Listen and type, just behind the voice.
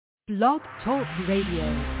Blog Talk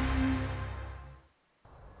Radio.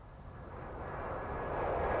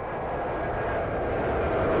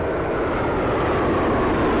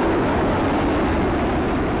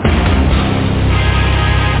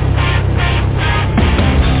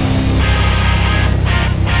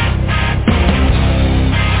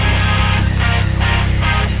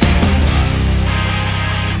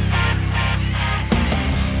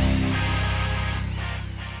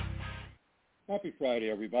 Happy Friday,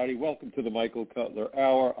 everybody. Welcome to the Michael Cutler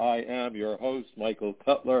Hour. I am your host, Michael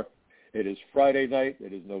Cutler. It is Friday night.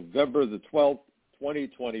 It is November the 12th,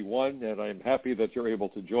 2021, and I'm happy that you're able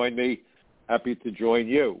to join me. Happy to join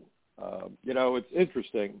you. It's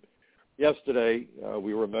interesting. Yesterday,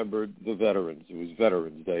 we remembered the veterans. It was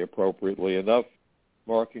Veterans Day, appropriately enough,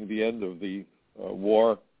 marking the end of the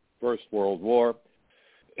war, First World War.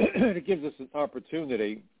 It gives us an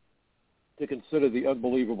opportunity to consider the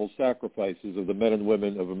unbelievable sacrifices of the men and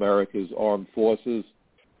women of America's armed forces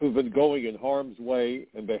who've been going in harm's way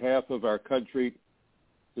in behalf of our country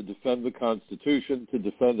to defend the Constitution, to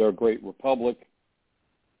defend our great republic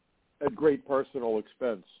at great personal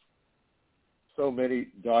expense. So many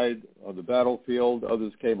died on the battlefield.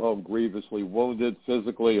 Others came home grievously wounded,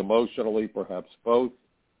 physically, emotionally, perhaps both,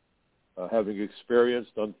 having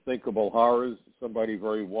experienced unthinkable horrors. Somebody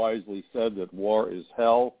very wisely said that war is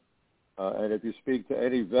hell. And if you speak to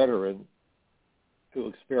any veteran who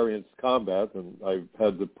experienced combat, and I've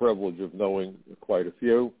had the privilege of knowing quite a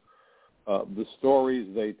few, the stories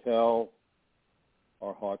they tell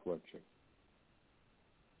are heart-wrenching.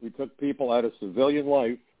 We took people out of civilian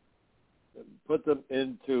life and put them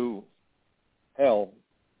into hell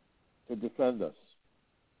to defend us.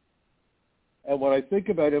 And when I think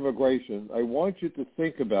about immigration, I want you to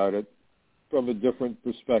think about it from a different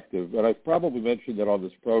perspective. And I've probably mentioned it on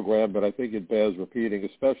this program, but I think it bears repeating,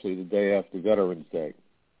 especially the day after Veterans Day.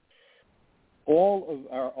 All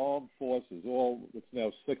of our armed forces, it's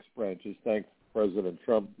now 6 branches, thanks President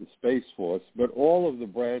Trump, the Space Force, but all of the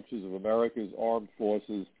branches of America's armed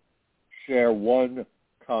forces share one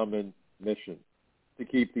common mission: to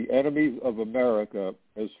keep the enemies of America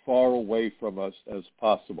as far away from us as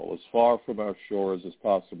possible, as far from our shores as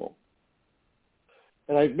possible.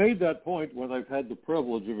 And I've made that point when I've had the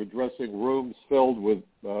privilege of addressing rooms filled with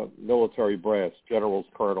military brass, generals,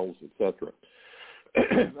 colonels, etc.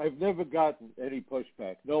 I've never gotten any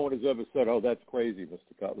pushback. No one has ever said, "Oh, that's crazy,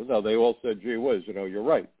 Mr. Cutler." No, they all said, "Gee whiz, you're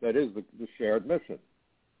right. That is the shared mission,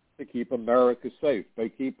 to keep America safe by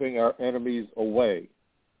keeping our enemies away,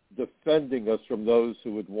 defending us from those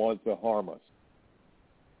who would want to harm us."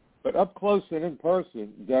 But up close and in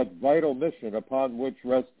person, that vital mission upon which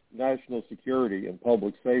rests national security and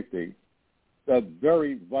public safety, that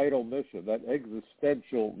very vital mission, that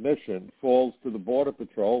existential mission, falls to the Border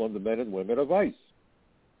Patrol and the men and women of ICE.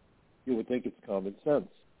 You would think it's common sense.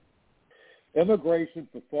 Immigration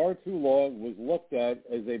for far too long was looked at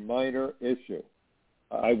as a minor issue.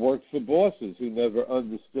 I worked for bosses who never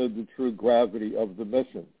understood the true gravity of the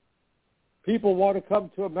mission. People want to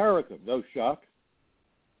come to America, no shock.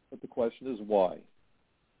 But the question is why?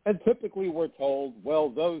 And typically we're told, well,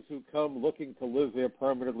 those who come looking to live there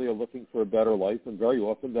permanently are looking for a better life, and very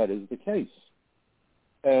often that is the case.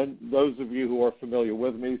 And those of you who are familiar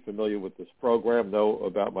with me, familiar with this program, know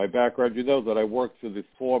about my background. You know that I worked for the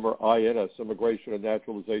former INS, Immigration and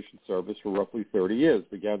Naturalization Service, for roughly 30 years.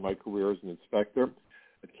 Began my career as an inspector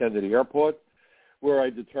at Kennedy Airport, where I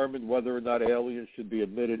determined whether or not aliens should be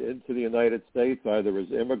admitted into the United States, either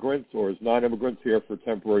as immigrants or as non-immigrants here for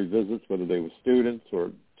temporary visits, whether they were students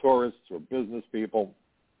or tourists or business people,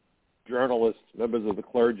 journalists, members of the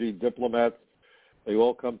clergy, diplomats. They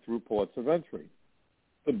all come through ports of entry.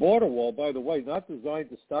 The border wall, by the way, not designed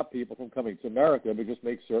to stop people from coming to America, but just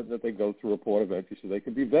make certain that they go through a port of entry so they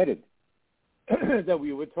can be vetted. That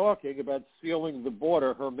we were talking about sealing the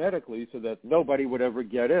border hermetically so that nobody would ever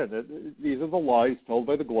get in. These are the lies told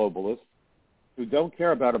by the globalists who don't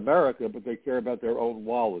care about America, but they care about their own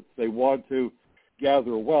wallets. They want to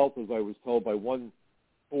gather wealth, as I was told by one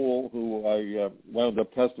fool who I wound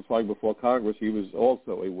up testifying before Congress. He was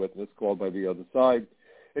also a witness called by the other side.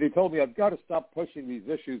 And he told me, I've got to stop pushing these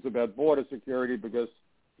issues about border security because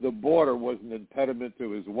the border was an impediment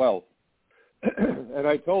to his wealth. And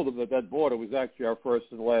I told him that border was actually our first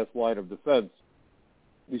and last line of defense.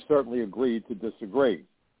 We certainly agreed to disagree.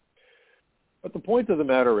 But the point of the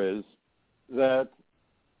matter is that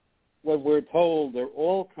when we're told they're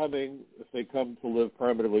all coming, if they come to live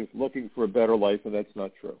permanently, looking for a better life, and that's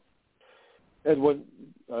not true. And when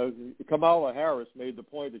Kamala Harris made the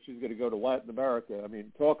point that she's going to go to Latin America, I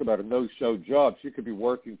mean, talk about a no-show job. She could be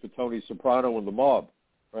working for Tony Soprano and the mob,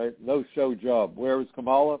 right? No-show job. Where is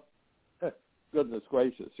Kamala? goodness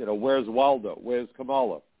gracious. Where's Waldo? Where's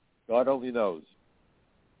Kamala? God only knows.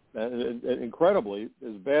 And incredibly,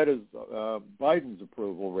 as bad as Biden's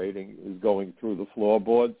approval rating is going through the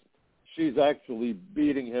floorboards, she's actually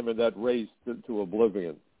beating him in that race to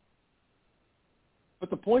oblivion. But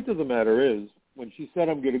the point of the matter is, when she said,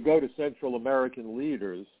 I'm going to go to Central American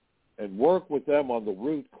leaders and work with them on the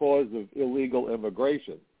root cause of illegal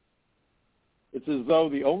immigration, it's as though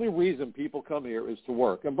the only reason people come here is to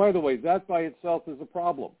work. And by the way, that by itself is a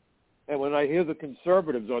problem. And when I hear the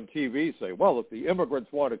conservatives on TV say, well, if the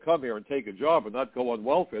immigrants want to come here and take a job and not go on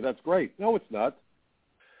welfare, that's great. No, it's not.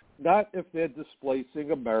 Not if they're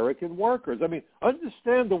displacing American workers. I mean,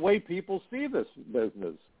 understand the way people see this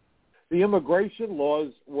business. The immigration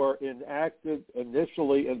laws were enacted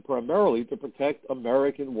initially and primarily to protect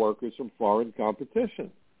American workers from foreign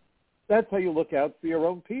competition. That's how you look out for your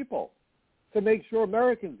own people, to make sure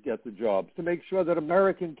Americans get the jobs, to make sure that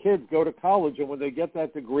American kids go to college, and when they get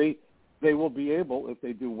that degree, they will be able, if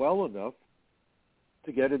they do well enough,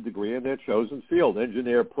 to get a degree in their chosen field: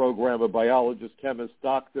 engineer, programmer, biologist, chemist,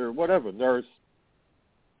 doctor, whatever, nurse.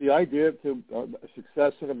 The idea to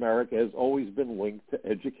success in America has always been linked to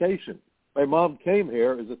education. My mom came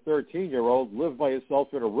here as a 13-year-old, lived by herself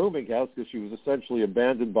in a rooming house because she was essentially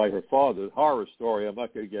abandoned by her father. Horror story, I'm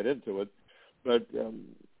not going to get into it, but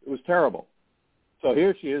it was terrible. So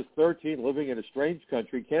here she is, 13, living in a strange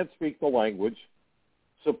country, can't speak the language,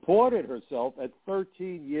 supported herself at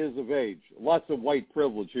 13 years of age. Lots of white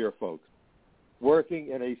privilege here, folks. Working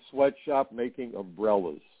in a sweatshop making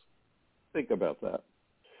umbrellas. Think about that.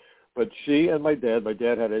 But she and my dad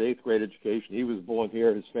had an 8th grade education. He was born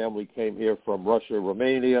here. His family came here from Russia,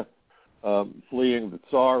 Romania, fleeing the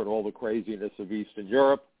Tsar and all the craziness of Eastern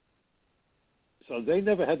Europe. So they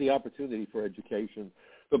never had the opportunity for education.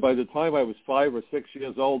 But by the time I was 5 or 6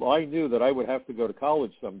 years old, I knew that I would have to go to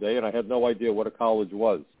college someday, and I had no idea what a college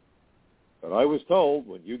was. But I was told,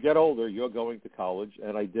 when you get older, you're going to college,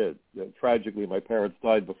 and I did. Tragically, my parents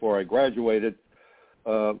died before I graduated.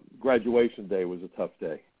 Graduation day was a tough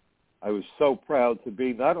day. I was so proud to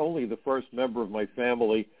be not only the first member of my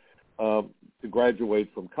family to graduate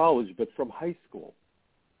from college, but from high school.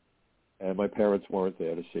 And my parents weren't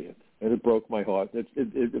there to see it. And it broke my heart.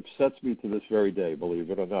 It upsets me to this very day, believe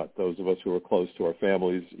it or not. Those of us who are close to our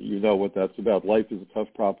families, you know what that's about. Life is a tough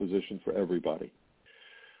proposition for everybody.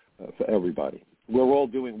 We're all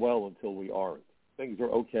doing well until we aren't. Things are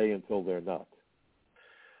okay until they're not.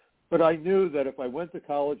 But I knew that if I went to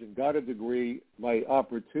college and got a degree, my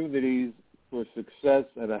opportunities for success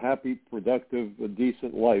and a happy, productive,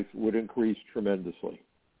 decent life would increase tremendously.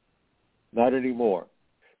 Not anymore.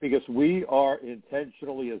 Because we are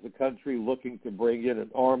intentionally, as a country, looking to bring in an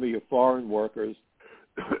army of foreign workers,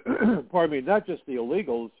 pardon me, not just the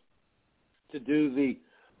illegals, to do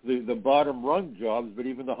the bottom rung jobs, but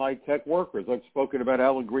even the high-tech workers. I've spoken about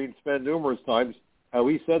Alan Greenspan numerous times, how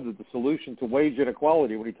he said that the solution to wage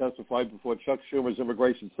inequality, when he testified before Chuck Schumer's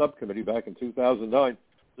Immigration Subcommittee back in 2009,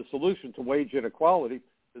 the solution to wage inequality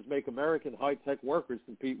is make American high-tech workers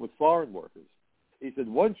compete with foreign workers. He said,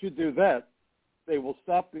 once you do that, they will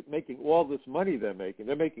stop making all this money they're making.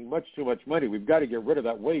 They're making much too much money. We've got to get rid of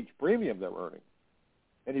that wage premium they're earning.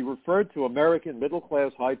 And he referred to American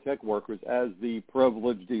middle-class high-tech workers as the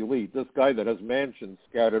privileged elite, this guy that has mansions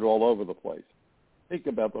scattered all over the place. Think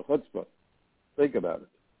about the chutzpah. Think about it.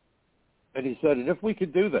 And he said, and if we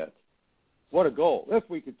could do that, what a goal. If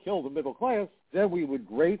we could kill the middle class, then we would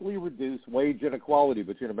greatly reduce wage inequality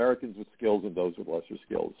between Americans with skills and those with lesser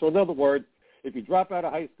skills. So in other words, if you drop out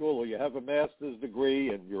of high school or you have a master's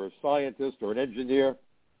degree and you're a scientist or an engineer,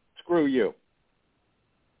 screw you.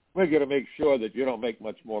 We're going to make sure that you don't make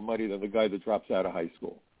much more money than the guy that drops out of high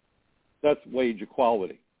school. That's wage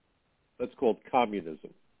equality. That's called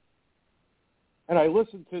communism. And I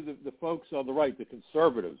listen to the folks on the right, the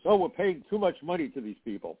conservatives. Oh, we're paying too much money to these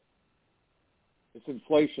people. It's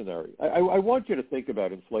inflationary. I want you to think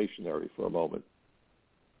about inflationary for a moment.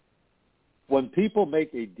 When people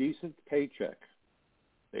make a decent paycheck,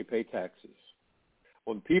 they pay taxes.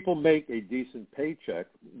 When people make a decent paycheck,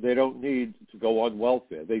 they don't need to go on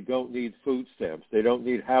welfare. They don't need food stamps. They don't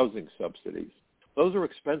need housing subsidies. Those are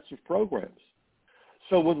expensive programs.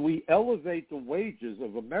 So when we elevate the wages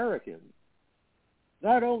of Americans,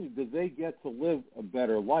 not only do they get to live a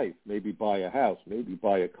better life, maybe buy a house, maybe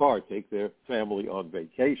buy a car, take their family on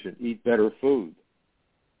vacation, eat better food,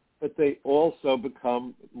 but they also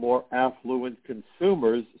become more affluent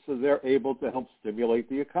consumers, so they're able to help stimulate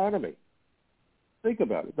the economy. Think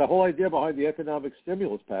about it. The whole idea behind the economic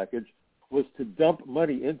stimulus package was to dump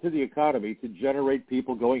money into the economy to generate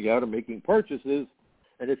people going out and making purchases.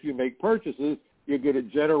 And if you make purchases, you're going to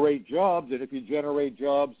generate jobs, and if you generate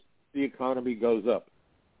jobs, the economy goes up.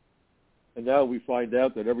 And now we find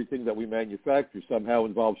out that everything that we manufacture somehow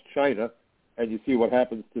involves China, and you see what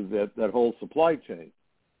happens to that whole supply chain.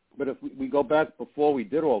 But if we go back before we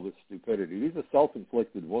did all this stupidity, these are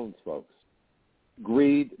self-inflicted wounds, folks.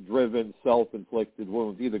 Greed-driven, self-inflicted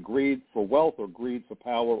wounds, either greed for wealth or greed for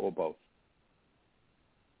power or both.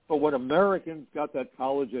 But when Americans got that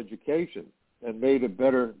college education and made a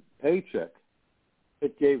better paycheck,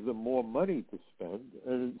 it gave them more money to spend.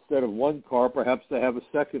 And instead of one car, perhaps they have a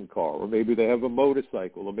second car, or maybe they have a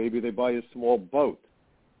motorcycle, or maybe they buy a small boat.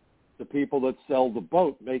 The people that sell the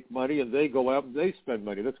boat make money, and they go out and they spend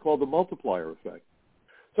money. That's called the multiplier effect.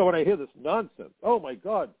 So when I hear this nonsense, oh, my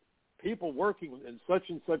God, people working in such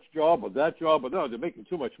and such job or that job, or no, they're making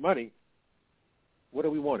too much money. What do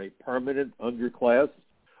we want, a permanent underclass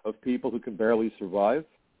of people who can barely survive?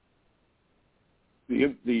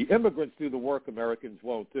 The immigrants do the work Americans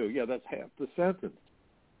won't do. Yeah, that's half the sentence.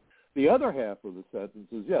 The other half of the sentence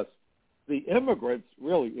is, yes, the immigrants,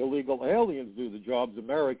 really illegal aliens, do the jobs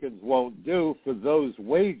Americans won't do for those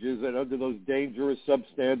wages and under those dangerous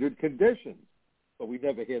substandard conditions. But we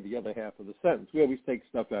never hear the other half of the sentence. We always take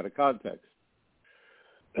stuff out of context.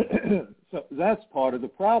 So that's part of the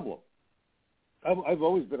problem. I've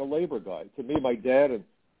always been a labor guy. To me, my dad and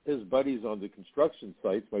his buddies on the construction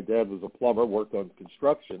sites, my dad was a plumber, worked on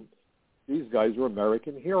construction. These guys were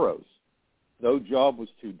American heroes. No job was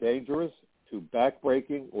too dangerous, too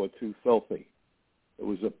backbreaking, or too filthy. It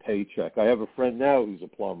was a paycheck. I have a friend now who's a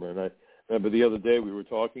plumber, and I remember the other day we were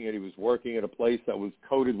talking, and he was working at a place that was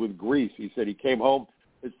coated with grease. He said he came home,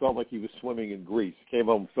 it felt like he was swimming in grease. He came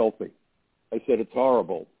home filthy. I said, it's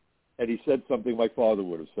horrible. And he said something my father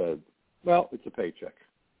would have said. Well, it's a paycheck.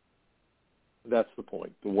 That's the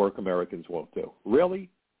point, the work Americans won't do.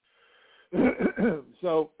 Really?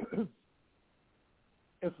 So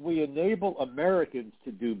if we enable Americans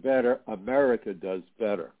to do better, America does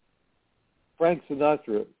better. Frank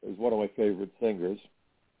Sinatra is one of my favorite singers,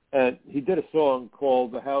 and he did a song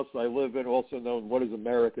called The House I Live In, also known What is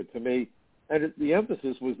America to Me, and the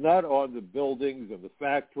emphasis was not on the buildings and the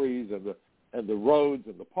factories and the roads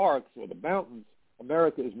and the parks or the mountains.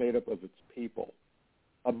 America is made up of its people.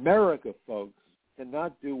 America, folks,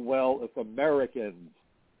 cannot do well if Americans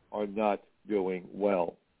are not doing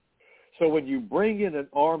well. So when you bring in an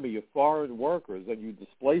army of foreign workers and you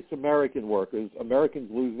displace American workers,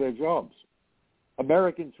 Americans lose their jobs.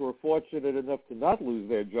 Americans who are fortunate enough to not lose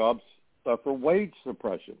their jobs suffer wage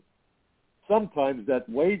suppression. Sometimes that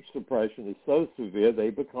wage suppression is so severe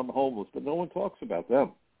they become homeless, but no one talks about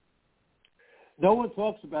them. No one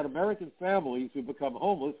talks about American families who become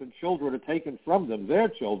homeless and children are taken from them, their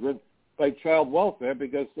children, by child welfare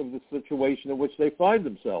because of the situation in which they find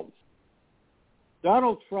themselves.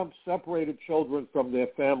 Donald Trump separated children from their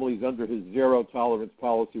families under his zero-tolerance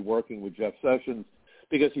policy working with Jeff Sessions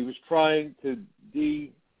because he was trying to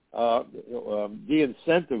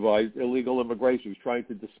de-incentivize illegal immigration. He was trying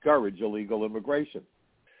to discourage illegal immigration.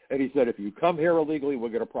 And he said, if you come here illegally, we're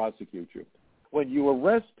going to prosecute you. When you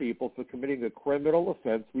arrest people for committing a criminal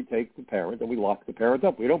offense, we take the parent and we lock the parent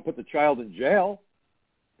up. We don't put the child in jail.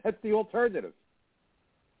 That's the alternative.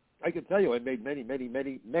 I can tell you I made many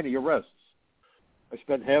arrests. I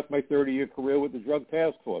spent half my 30-year career with the Drug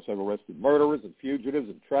Task Force. I've arrested murderers and fugitives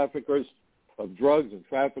and traffickers of drugs and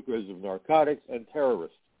traffickers of narcotics and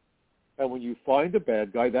terrorists. And when you find a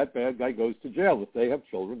bad guy, that bad guy goes to jail. If they have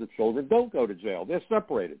children, the children don't go to jail. They're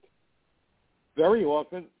separated. Very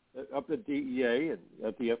often, up at DEA and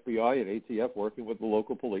at the FBI and ATF working with the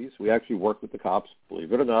local police. We actually work with the cops,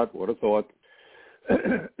 believe it or not, would have thought.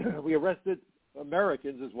 We arrested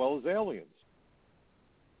Americans as well as aliens.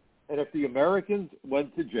 And if the Americans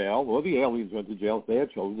went to jail, or the aliens went to jail, if they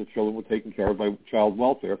had children, the children were taken care of by child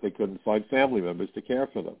welfare if they couldn't find family members to care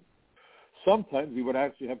for them. Sometimes we would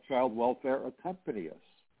actually have child welfare accompany us.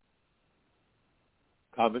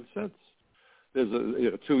 Common sense. There's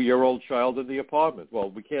a 2-year-old child in the apartment. Well,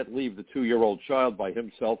 we can't leave the 2-year-old child by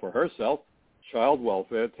himself or herself. Child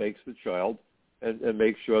welfare takes the child and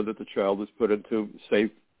makes sure that the child is put into safe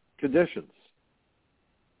conditions.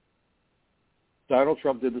 Donald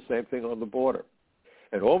Trump did the same thing on the border.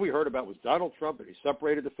 And all we heard about was Donald Trump, and he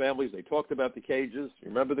separated the families. They talked about the cages. You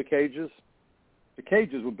remember the cages? The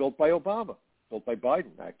cages were built by Obama, built by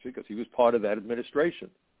Biden, actually, because he was part of that administration.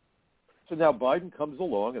 So now Biden comes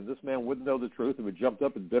along, and this man wouldn't know the truth and would jumped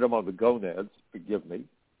up and bit him on the gonads, forgive me.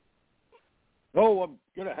 Oh, I'm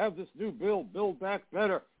going to have this new bill, Build Back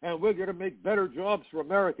Better, and we're going to make better jobs for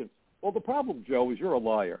Americans. Well, the problem, Joe, is you're a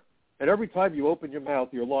liar. And every time you open your mouth,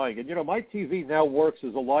 you're lying. And, my TV now works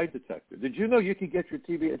as a lie detector. Did you know you can get your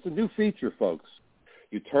TV? It's a new feature, folks.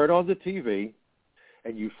 You turn on the TV,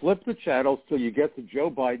 and you flip the channels till you get to Joe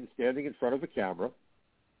Biden standing in front of a camera.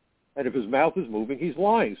 And if his mouth is moving, he's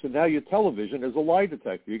lying. So now your television is a lie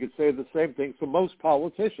detector. You could say the same thing for most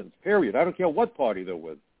politicians, period. I don't care what party they're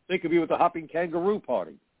with. They could be with the Hopping Kangaroo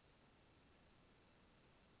Party.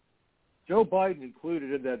 Joe Biden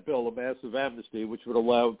included in that bill a massive amnesty which would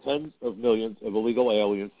allow tens of millions of illegal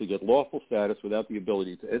aliens to get lawful status without the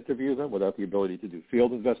ability to interview them, without the ability to do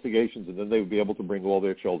field investigations, and then they would be able to bring all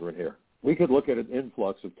their children here. We could look at an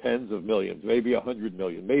influx of tens of millions, maybe 100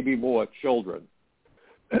 million, maybe more children.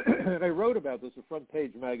 And I wrote about this in Front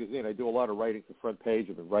Page magazine. I do a lot of writing for Front Page.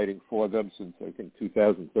 I've been writing for them since, I think,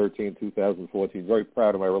 2013, 2014. Very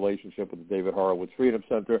proud of my relationship with the David Horowitz Freedom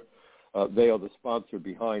Center. They are the sponsor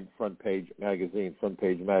behind Front Page magazine,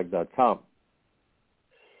 frontpagemag.com.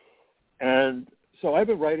 And so I've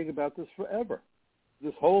been writing about this forever.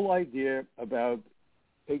 This whole idea about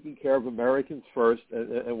taking care of Americans first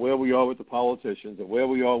and where we are with the politicians and where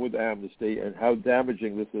we are with amnesty and how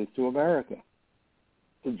damaging this is to America.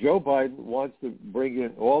 So Joe Biden wants to bring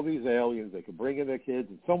in all these aliens. They can bring in their kids.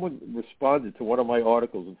 And someone responded to one of my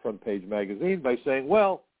articles in Front Page magazine by saying,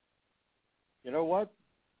 well, you know what?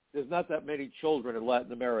 There's not that many children in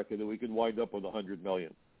Latin America that we could wind up with 100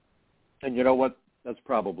 million. And you know what? That's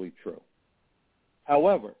probably true.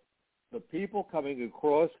 However, the people coming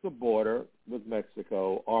across the border with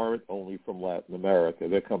Mexico aren't only from Latin America.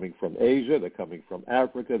 They're coming from Asia. They're coming from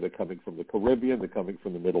Africa. They're coming from the Caribbean. They're coming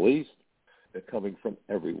from the Middle East. They're coming from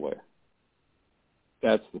everywhere.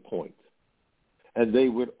 That's the point. And they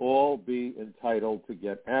would all be entitled to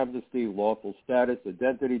get amnesty, lawful status,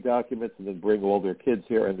 identity documents, and then bring all their kids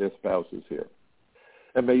here and their spouses here.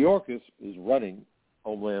 And Mayorkas is running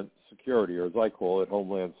Homeland Security, or as I call it,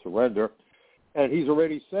 Homeland Surrender. And he's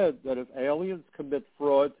already said that if aliens commit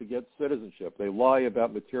fraud to get citizenship, they lie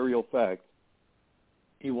about material facts,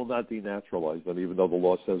 he will not denaturalize them, even though the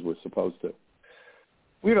law says we're supposed to.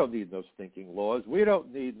 We don't need no stinking laws. We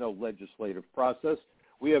don't need no legislative process.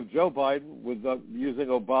 We have Joe Biden with using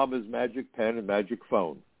Obama's magic pen and magic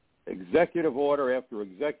phone, executive order after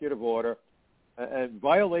executive order, and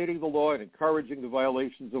violating the law and encouraging the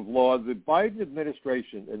violations of law. The Biden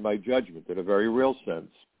administration, in my judgment, in a very real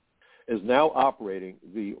sense, is now operating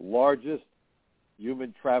the largest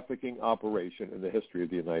human trafficking operation in the history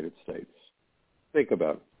of the United States. Think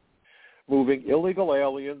about it. Moving illegal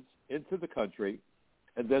aliens into the country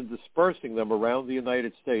and then dispersing them around the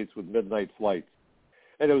United States with midnight flights.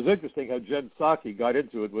 And it was interesting how Jen Psaki got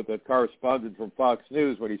into it with that correspondent from Fox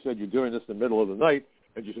News when he said, you're doing this in the middle of the night.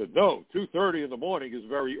 And she said, no, 2:30 in the morning is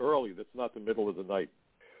very early. That's not the middle of the night.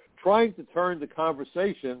 Trying to turn the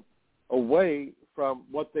conversation away from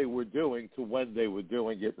what they were doing to when they were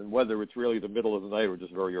doing it and whether it's really the middle of the night or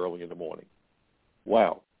just very early in the morning.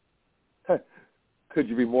 Wow. Could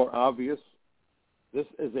you be more obvious? This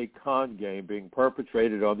is a con game being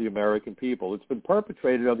perpetrated on the American people. It's been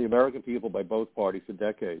perpetrated on the American people by both parties for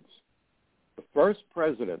decades. The first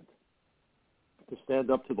president to stand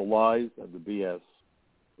up to the lies and the BS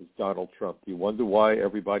was Donald Trump. Do you wonder why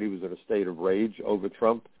everybody was in a state of rage over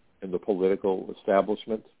Trump and the political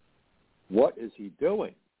establishment? What is he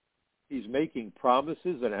doing? He's making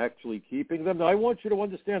promises and actually keeping them. Now, I want you to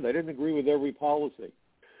understand, I didn't agree with every policy.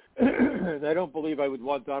 And I don't believe I would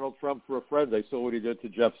want Donald Trump for a friend. I saw what he did to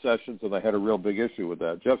Jeff Sessions, and I had a real big issue with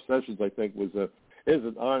that. Jeff Sessions, I think, is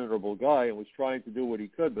an honorable guy and was trying to do what he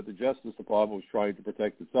could, but the Justice Department was trying to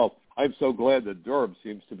protect itself. I'm so glad that Durham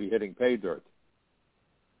seems to be hitting pay dirt.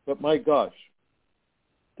 But my gosh,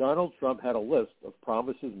 Donald Trump had a list of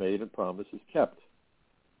promises made and promises kept.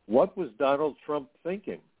 What was Donald Trump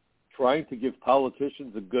thinking? Trying to give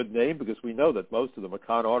politicians a good name, because we know that most of them are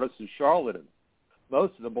con artists and charlatans.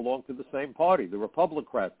 Most of them belong to the same party, the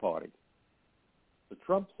Republican Party. But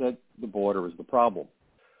Trump said the border is the problem.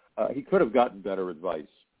 He could have gotten better advice.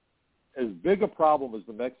 As big a problem as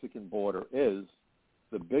the Mexican border is,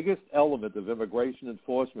 the biggest element of immigration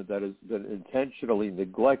enforcement that has been intentionally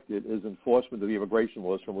neglected is enforcement of the immigration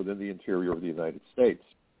laws from within the interior of the United States.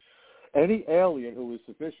 Any alien who is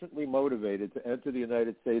sufficiently motivated to enter the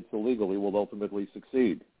United States illegally will ultimately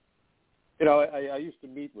succeed. You know, I used to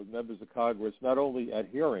meet with members of Congress not only at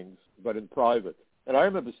hearings, but in private. And I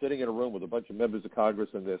remember sitting in a room with a bunch of members of Congress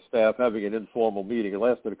and their staff having an informal meeting. It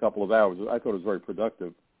lasted a couple of hours. I thought it was very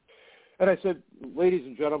productive. And I said, ladies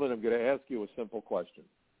and gentlemen, I'm going to ask you a simple question.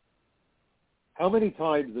 How many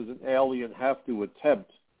times does an alien have to attempt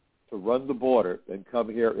to run the border and come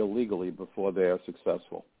here illegally before they are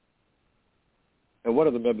successful? And one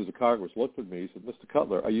of the members of Congress looked at me and said, Mr.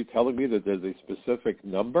 Cutler, are you telling me that there's a specific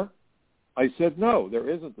number? I said, no, there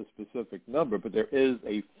isn't a specific number, but there is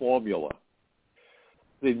a formula.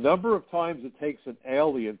 The number of times it takes an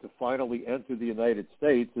alien to finally enter the United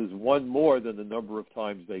States is one more than the number of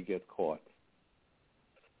times they get caught.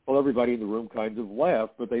 Well, everybody in the room kind of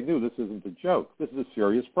laughed, but they knew this isn't a joke. This is a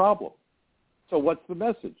serious problem. So what's the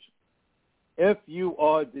message? If you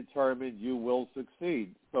are determined, you will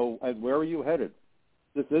succeed. So, and where are you headed?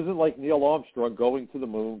 This isn't like Neil Armstrong going to the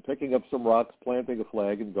moon, picking up some rocks, planting a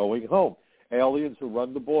flag, and going home. Aliens who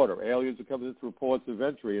run the border, aliens who come in through ports of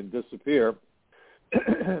entry and disappear,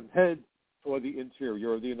 head for the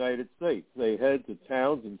interior of the United States. They head to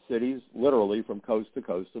towns and cities, literally from coast to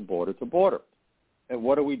coast and border to border. And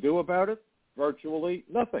what do we do about it? Virtually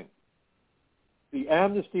nothing. The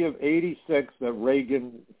amnesty of 86 that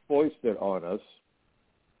Reagan foisted on us,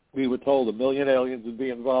 we were told 1 million aliens would be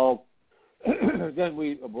involved. Then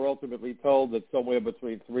we were ultimately told that somewhere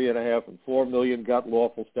between 3.5 and 4 million got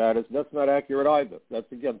lawful status. That's not accurate either.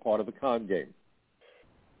 That's, again, part of the con game.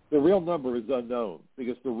 The real number is unknown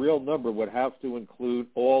because the real number would have to include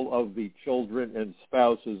all of the children and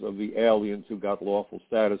spouses of the aliens who got lawful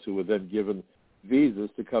status who were then given visas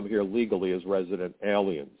to come here legally as resident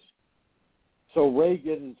aliens. So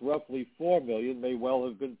Reagan's roughly 4 million may well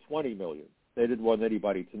have been 20 million. They didn't want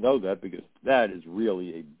anybody to know that because that is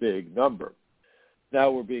really a big number.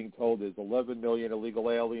 Now we're being told there's 11 million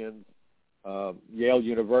illegal aliens. Yale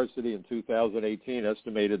University in 2018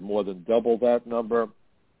 estimated more than double that number.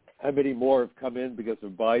 How many more have come in because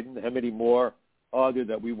of Biden? How many more are there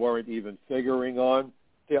that we weren't even figuring on?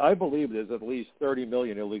 See, I believe there's at least 30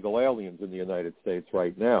 million illegal aliens in the United States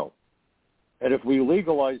right now. And if we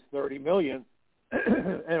legalize 30 million,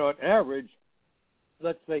 and on average,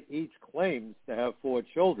 let's say each claims to have 4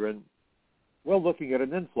 children, we're looking at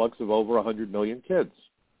an influx of over 100 million kids.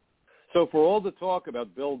 So for all the talk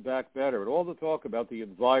about Build Back Better and all the talk about the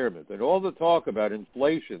environment and all the talk about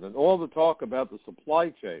inflation and all the talk about the supply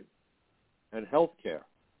chain and health care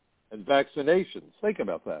and vaccinations, think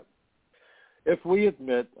about that. If we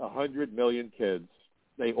admit 100 million kids,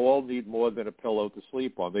 they all need more than a pillow to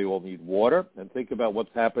sleep on. They all need water, and think about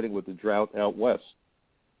what's happening with the drought out west.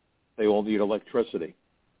 They all need electricity.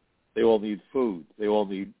 They all need food. They all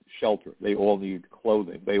need shelter. They all need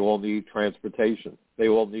clothing. They all need transportation. They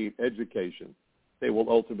all need education. They will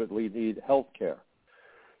ultimately need health care.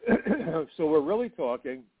 So we're really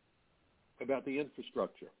talking about the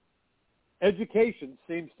infrastructure. Education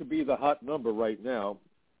seems to be the hot number right now,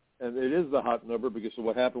 and it is the hot number because of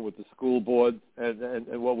what happened with the school boards and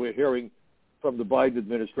what we're hearing from the Biden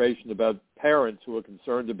administration about parents who are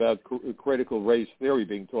concerned about critical race theory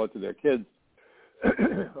being taught to their kids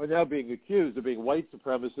are now being accused of being white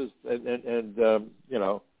supremacists and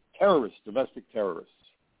terrorists, domestic terrorists.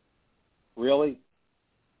 Really?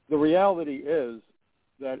 The reality is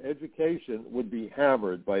that education would be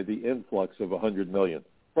hammered by the influx of 100 million.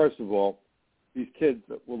 First of all, these kids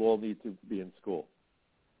will all need to be in school.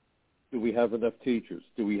 Do we have enough teachers?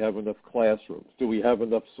 Do we have enough classrooms? Do we have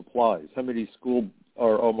enough supplies? How many schools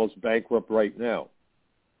are almost bankrupt right now?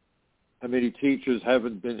 How many teachers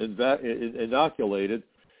haven't been inoculated,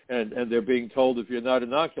 and they're being told if you're not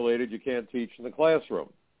inoculated, you can't teach in the classroom?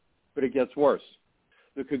 But it gets worse.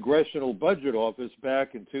 The Congressional Budget Office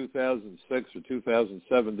back in 2006 or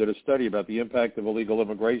 2007 did a study about the impact of illegal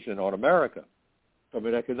immigration on America from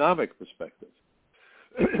an economic perspective.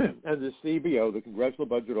 And the CBO, the Congressional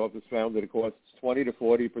Budget Office, found that it costs 20 to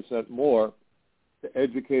 40% more to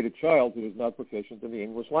educate a child who is not proficient in the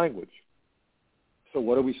English language. So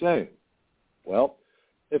what are we saying? Well,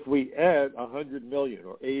 if we add 100 million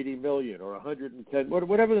or 80 million or 110,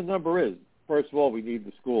 whatever the number is, first of all, we need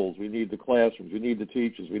the schools, we need the classrooms, we need the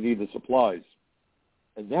teachers, we need the supplies.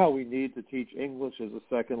 And now we need to teach English as a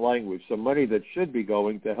second language, some money that should be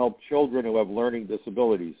going to help children who have learning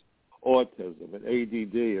disabilities, autism and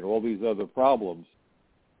ADD and all these other problems.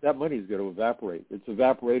 That money is going to evaporate. It's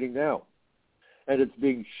evaporating now. And it's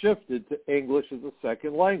being shifted to English as a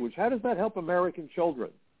second language. How does that help American children?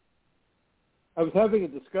 I was having a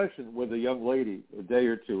discussion with a young lady a day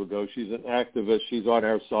or two ago. She's an activist. She's on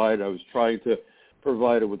our side. I was trying to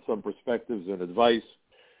provide her with some perspectives and advice.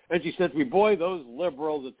 And she said to me, boy, those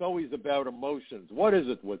liberals, it's always about emotions. What is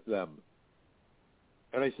it with them?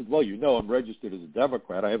 And I said, well, you know, I'm registered as a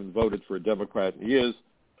Democrat. I haven't voted for a Democrat in years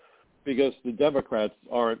because the Democrats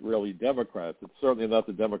aren't really Democrats. It's certainly not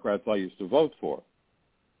the Democrats I used to vote for.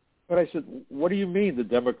 But I said, what do you mean the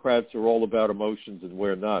Democrats are all about emotions and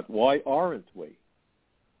we're not? Why aren't we?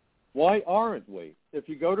 Why aren't we? If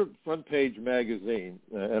you go to Front Page Magazine,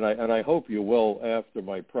 and I hope you will after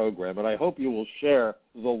my program, and I hope you will share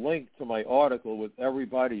the link to my article with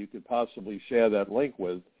everybody you could possibly share that link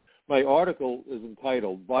with. My article is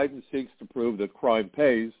entitled, Biden Seeks to Prove That Crime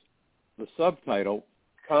Pays. The subtitle,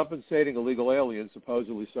 Compensating Illegal Aliens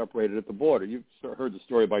Supposedly Separated at the Border. You've heard the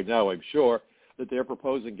story by now, I'm sure, that they're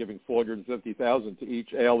proposing giving $450,000 to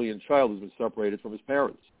each alien child who's been separated from his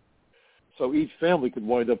parents. So each family could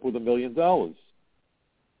wind up with $1 million.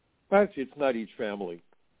 Actually, it's not each family.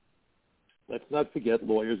 Let's not forget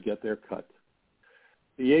lawyers get their cut.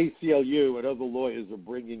 The ACLU and other lawyers are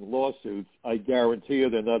bringing lawsuits. I guarantee you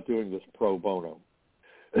they're not doing this pro bono.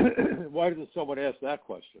 Why doesn't someone ask that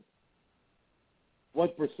question?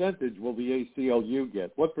 What percentage will the ACLU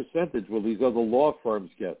get? What percentage will these other law firms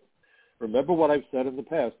get? Remember what I've said in the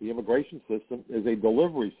past. The immigration system is a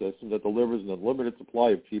delivery system that delivers an unlimited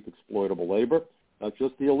supply of cheap exploitable labor, not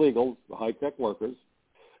just the illegals, the high-tech workers,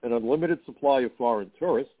 an unlimited supply of foreign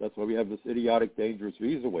tourists. That's why we have this idiotic, dangerous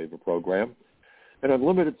visa waiver program, an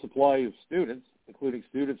unlimited supply of students, including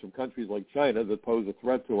students from countries like China that pose a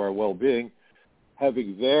threat to our well-being,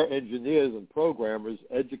 having their engineers and programmers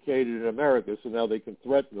educated in America so now they can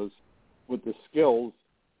threaten us with the skills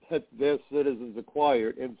that their citizens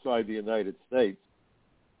acquired inside the United States.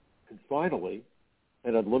 And finally,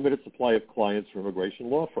 an unlimited supply of clients for immigration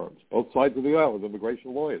law firms, both sides of the aisle of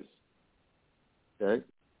immigration lawyers. Okay?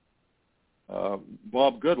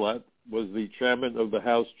 Bob Goodlatte was the chairman of the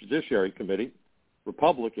House Judiciary Committee,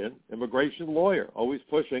 Republican, immigration lawyer, always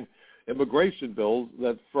pushing immigration bills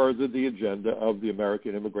that furthered the agenda of the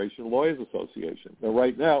American Immigration Lawyers Association. Now,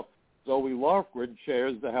 right now, Zoe Lofgren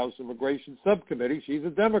chairs the House Immigration Subcommittee. She's a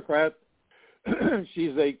Democrat.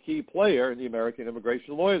 She's a key player in the American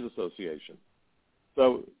Immigration Lawyers Association.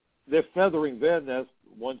 So they're feathering their nest,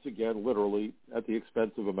 once again, literally, at the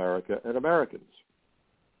expense of America and Americans.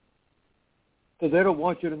 So they don't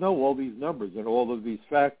want you to know all these numbers and all of these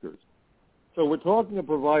factors. So we're talking of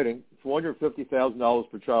providing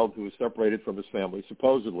 $450,000 per child who is separated from his family,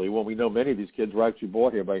 supposedly, when we know many of these kids were actually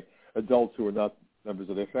brought here by adults who are not members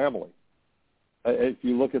of their family. If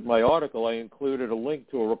you look at my article, I included a link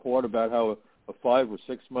to a report about how a 5 or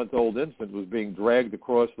 6 month old infant was being dragged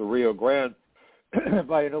across the Rio Grande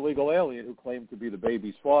by an illegal alien who claimed to be the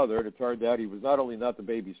baby's father. And it turned out he was not only not the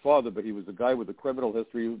baby's father, but he was a guy with a criminal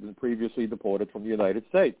history who had been previously deported from the United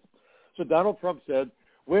States. So Donald Trump said,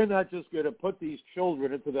 we're not just going to put these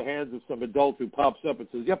children into the hands of some adult who pops up and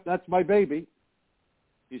says, yep, that's my baby.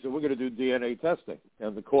 He said, we're going to do DNA testing.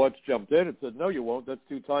 And the courts jumped in and said, no, you won't. That's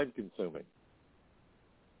too time-consuming.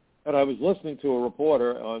 And I was listening to a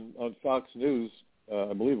reporter on Fox News,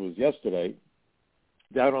 I believe it was yesterday,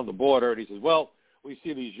 down on the border, and he says, well, we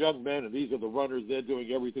see these young men, and these are the runners. They're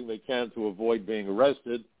doing everything they can to avoid being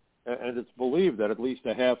arrested. And it's believed that at least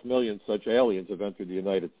 500,000 such aliens have entered the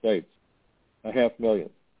United States. 500,000.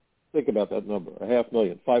 Think about that number,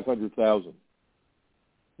 500,000, 500,000.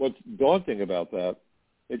 What's daunting about that,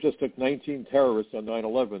 it just took 19 terrorists on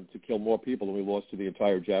 9/11 to kill more people than we lost to the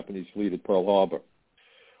entire Japanese fleet at Pearl Harbor.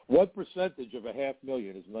 What percentage of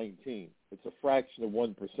 500,000 is 19? It's a fraction of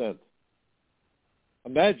 1%.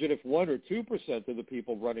 Imagine if 1 or 2% of the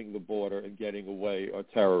people running the border and getting away are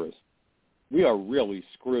terrorists. We are really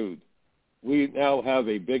screwed. We now have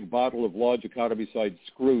a big bottle of large economy-sized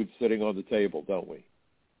screwed sitting on the table, don't we?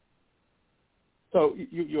 So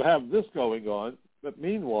you have this going on, but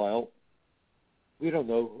meanwhile, we don't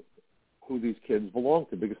know who these kids belong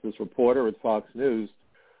to, because this reporter at Fox News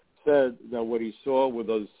said that what he saw were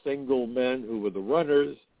those single men who were the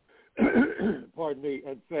runners, pardon me,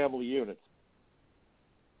 and family units.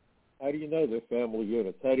 How do you know they're family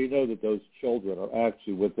units? How do you know that those children are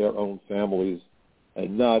actually with their own families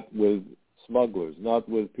and not with smugglers, not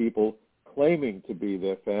with people claiming to be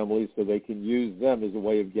their families so they can use them as a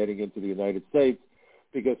way of getting into the United States,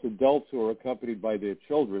 because adults who are accompanied by their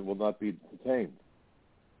children will not be detained?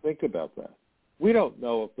 Think about that. We don't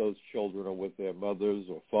know if those children are with their mothers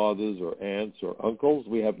or fathers or aunts or uncles.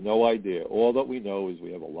 We have no idea. All that we know is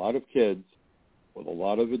we have a lot of kids with a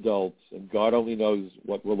lot of adults, and God only knows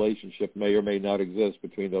what relationship may or may not exist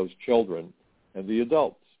between those children and the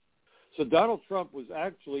adults. So Donald Trump was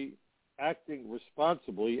actually acting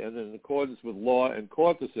responsibly and in accordance with law and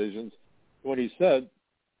court decisions when he said,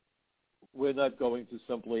 we're not going to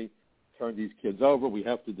simply turn these kids over. We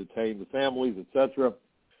have to detain the families, etc.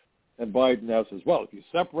 And Biden now says, well, if you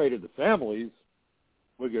separated the families,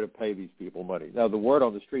 we're going to pay these people money. Now, the word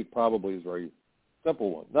on the street probably is a very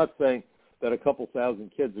simple one. Not saying that a couple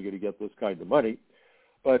thousand kids are going to get this kind of money,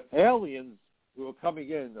 but aliens who are coming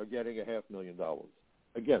in are getting $500,000.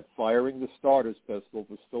 again, firing the starter's pistol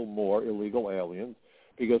for still more illegal aliens,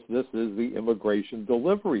 because this is the immigration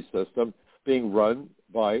delivery system being run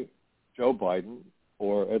by Joe Biden,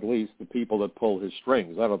 or at least the people that pull his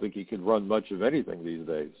strings. I don't think he can run much of anything these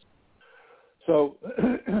days. So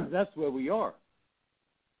that's where we are.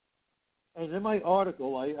 And in my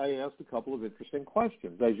article, I asked a couple of interesting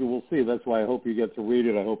questions. As you will see, that's why I hope you get to read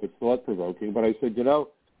it. I hope it's thought-provoking. But I said,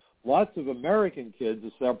 lots of American kids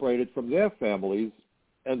are separated from their families,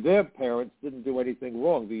 and their parents didn't do anything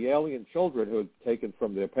wrong. The alien children who are taken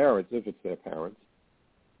from their parents, if it's their parents,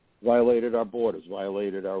 violated our borders,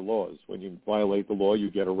 violated our laws. When you violate the law,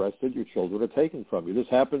 you get arrested, your children are taken from you. This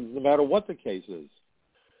happens no matter what the case is.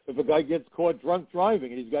 If a guy gets caught drunk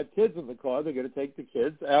driving and he's got kids in the car, they're going to take the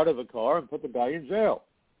kids out of the car and put the guy in jail.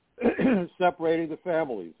 Separating the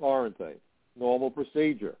families, aren't they? Normal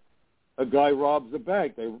procedure. A guy robs a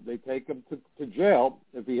bank. They take him to jail.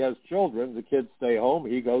 If he has children, the kids stay home.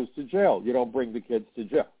 He goes to jail. You don't bring the kids to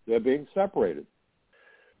jail. They're being separated.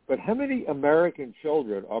 But how many American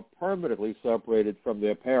children are permanently separated from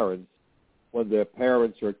their parents when their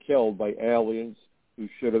parents are killed by aliens who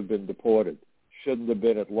should have been deported, shouldn't have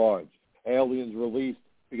been at large? Aliens released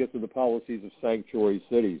because of the policies of sanctuary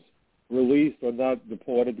cities, released or not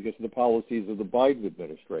deported because of the policies of the Biden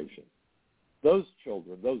administration. Those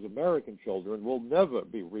children, those American children, will never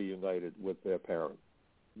be reunited with their parents.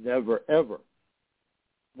 Never, ever.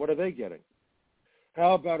 What are they getting?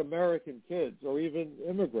 How about American kids or even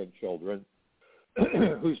immigrant children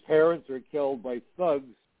whose parents are killed by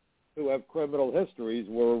thugs who have criminal histories,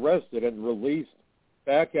 were arrested and released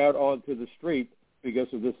back out onto the street because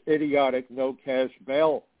of this idiotic no cash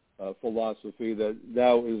bail philosophy that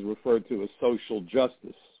now is referred to as social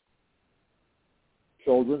justice?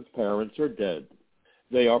 Children's parents are dead.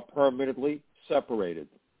 They are permanently separated.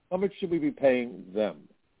 How much should we be paying them?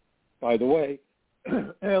 By the way,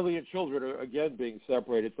 alien children are again being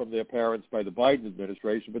separated from their parents by the Biden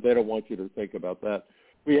administration, but they don't want you to think about that.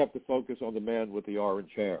 We have to focus on the man with the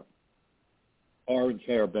orange hair. Orange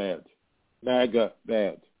hair bad. MAGA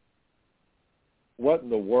bad. What in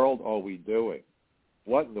the world are we doing?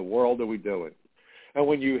 What in the world are we doing? And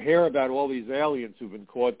when you hear about all these aliens who've been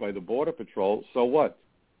caught by the Border Patrol, so what?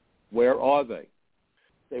 Where are they?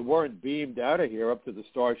 They weren't beamed out of here up to the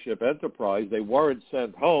Starship Enterprise. They weren't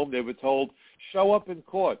sent home. They were told, show up in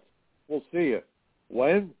court. We'll see you.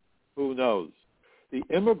 When? Who knows? The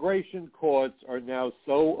immigration courts are now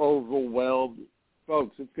so overwhelmed.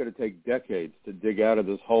 Folks, it's going to take decades to dig out of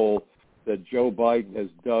this hole that Joe Biden has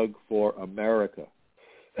dug for America.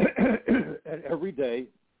 And every day,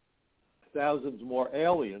 thousands more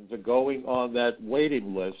aliens are going on that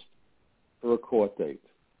waiting list for a court date.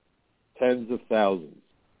 Tens of thousands.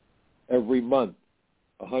 Every month,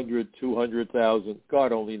 100, 200,000,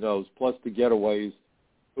 God only knows, plus the getaways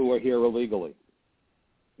who are here illegally.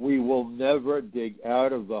 We will never dig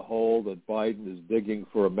out of the hole that Biden is digging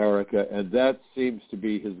for America, and that seems to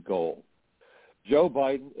be his goal. Joe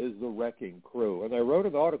Biden is the wrecking crew. And I wrote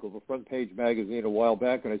an article for Front Page Magazine a while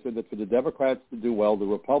back, and I said that for the Democrats to do well,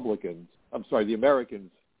 the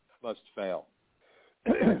Americans must fail.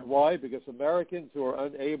 Why? Because Americans who are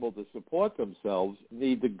unable to support themselves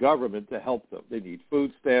need the government to help them. They need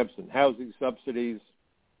food stamps and housing subsidies.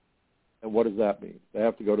 And what does that mean? They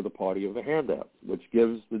have to go to the party of the handouts, which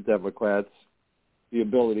gives the Democrats the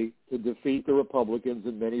ability to defeat the Republicans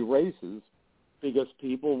in many races because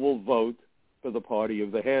people will vote for the party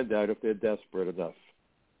of the handout if they're desperate enough.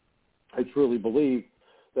 I truly believe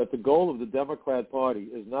that the goal of the Democrat Party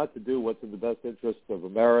is not to do what's in the best interest of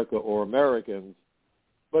America or Americans,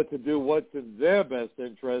 but to do what's in their best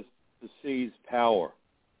interest to seize power.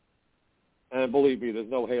 And believe me, there's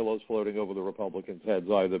no halos floating over the Republicans' heads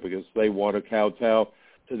either because they want to kowtow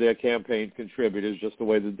to their campaign contributors just the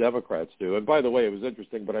way the Democrats do. And by the way, it was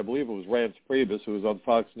interesting, but I believe it was Rance Priebus who was on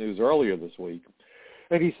Fox News earlier this week,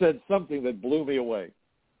 and he said something that blew me away.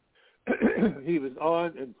 He was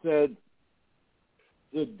on and said,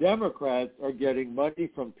 the Democrats are getting money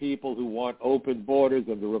from people who want open borders,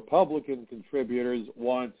 and the Republican contributors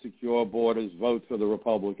want secure borders. Vote for the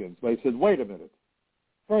Republicans. They said, wait a minute.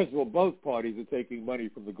 First of all, both parties are taking money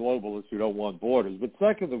from the globalists who don't want borders. But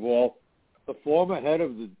second of all, the former head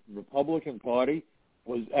of the Republican Party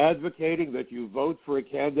was advocating that you vote for a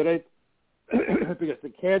candidate because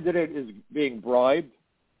the candidate is being bribed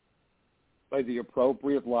by the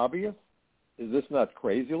appropriate lobbyist. Is this not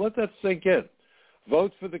crazy? Let that sink in.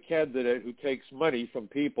 Vote for the candidate who takes money from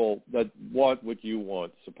people that want what you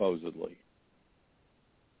want, supposedly.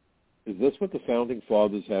 Is this what the Founding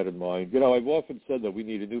Fathers had in mind? I've often said that we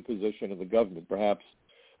need a new position in the government, perhaps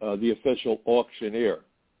the official auctioneer.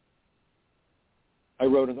 I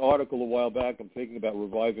wrote an article a while back. I'm thinking about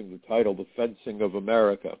reviving the title, The Fencing of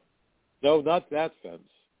America. No, not that fence.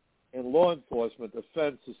 In law enforcement, a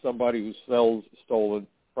fence is somebody who sells stolen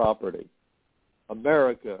property.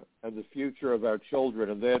 America and the future of our children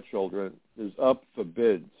and their children is up for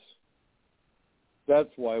bids. That's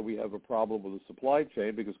why we have a problem with the supply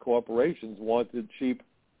chain, because corporations wanted cheap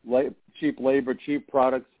labor, cheap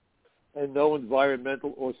products, and no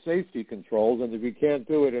environmental or safety controls. And if you can't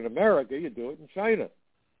do it in America, you do it in China.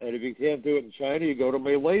 And if you can't do it in China, you go to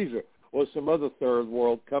Malaysia or some other third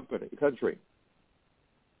world country.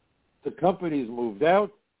 The companies moved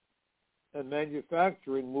out, and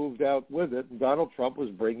manufacturing moved out with it, and Donald Trump was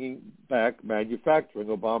bringing back manufacturing.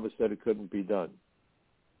 Obama said it couldn't be done.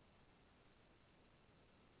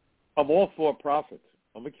 I'm all for profit.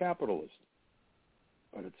 I'm a capitalist.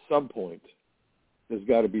 But at some point, there's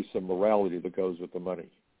got to be some morality that goes with the money.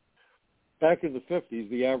 Back in the 50s,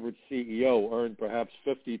 the average CEO earned perhaps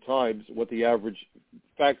 50 times what the average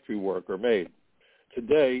factory worker made.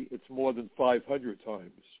 Today, it's more than 500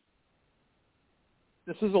 times.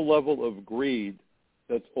 This is a level of greed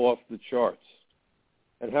that's off the charts.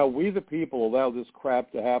 And how we the people allow this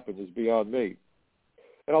crap to happen is beyond me.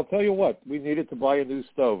 And I'll tell you what, we needed to buy a new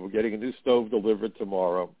stove. We're getting a new stove delivered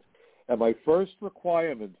tomorrow. And my first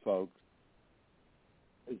requirement, folks,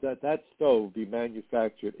 is that that stove be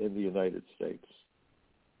manufactured in the United States.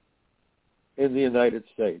 In the United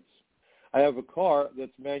States. I have a car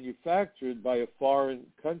that's manufactured by a foreign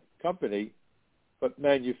company, but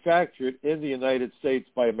manufactured in the United States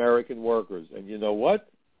by American workers. And you know what?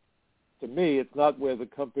 To me, it's not where the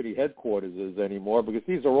company headquarters is anymore, because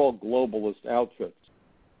these are all globalist outfits.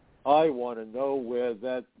 I want to know where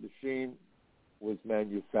that machine was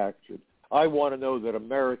manufactured. I want to know that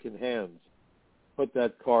American hands put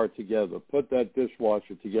that car together, put that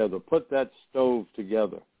dishwasher together, put that stove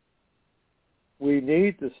together. We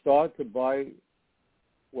need to start to buy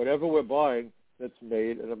whatever we're buying that's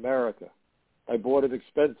made in America. I bought an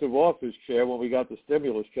expensive office chair when we got the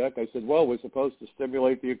stimulus check. I said, well, we're supposed to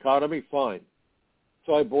stimulate the economy? Fine.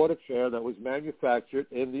 So I bought a chair that was manufactured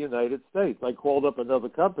in the United States. I called up another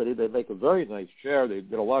company. They make a very nice chair. They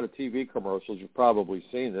did a lot of TV commercials. You've probably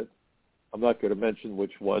seen it. I'm not going to mention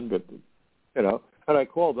which one, but, you know. And I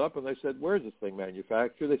called up and I said, where's this thing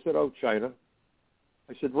manufactured? They said, oh, China.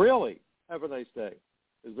 I said, really? Have a nice day.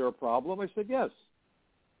 Is there a problem? I said, yes.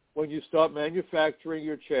 When you start manufacturing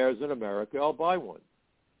your chairs in America, I'll buy one.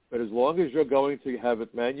 But as long as you're going to have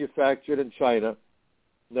it manufactured in China,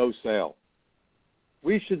 no sale.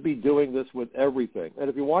 We should be doing this with everything. And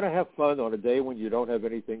if you want to have fun on a day when you don't have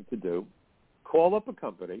anything to do, call up a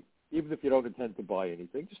company, even if you don't intend to buy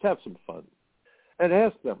anything. Just have some fun. And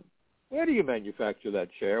ask them, where do you manufacture that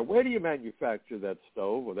chair? Where do you manufacture that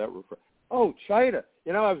stove or that refrigerator? Oh, China.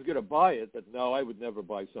 You know, I was going to buy it, but no, I would never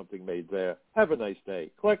buy something made there. Have a nice day.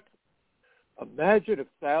 Click. Imagine if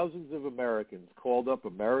thousands of Americans called up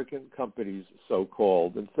American companies,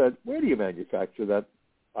 so-called, and said, where do you manufacture that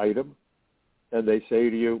item? And they say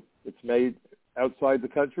to you, it's made outside the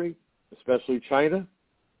country, especially China,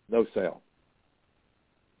 no sale.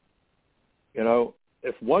 You know,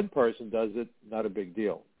 if one person does it, not a big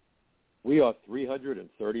deal. We are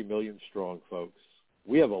 330 million strong, folks.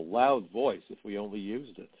 We have a loud voice if we only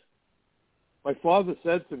used it. My father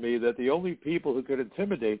said to me that the only people who could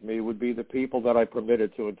intimidate me would be the people that I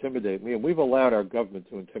permitted to intimidate me, and we've allowed our government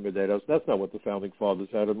to intimidate us. That's not what the Founding Fathers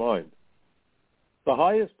had in mind. The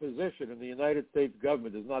highest position in the United States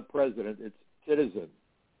government is not president, it's citizen.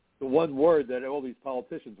 The one word that all these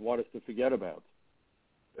politicians want us to forget about.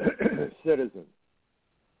 Citizen.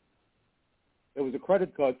 There was a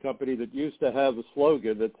credit card company that used to have a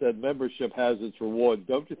slogan that said membership has its rewards.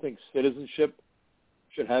 Don't you think citizenship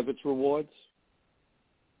should have its rewards?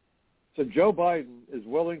 So Joe Biden is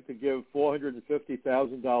willing to give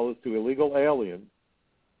 $450,000 to illegal aliens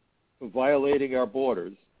for violating our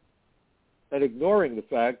borders and ignoring the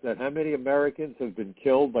fact that how many Americans have been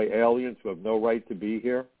killed by aliens who have no right to be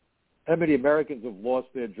here? How many Americans have lost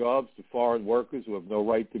their jobs to foreign workers who have no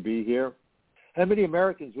right to be here? How many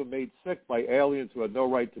Americans were made sick by aliens who had no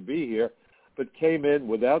right to be here, but came in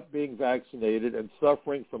without being vaccinated and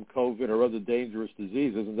suffering from COVID or other dangerous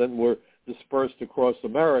diseases, and then were dispersed across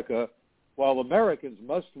America, while Americans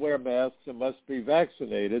must wear masks and must be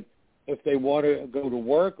vaccinated if they want to go to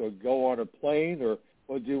work or go on a plane or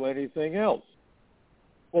do anything else?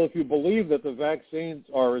 Well, if you believe that the vaccines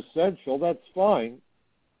are essential, that's fine.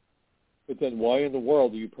 But then why in the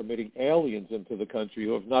world are you permitting aliens into the country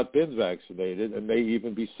who have not been vaccinated and may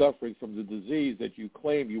even be suffering from the disease that you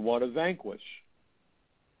claim you want to vanquish?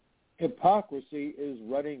 hypocrisy is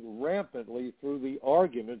running rampantly through the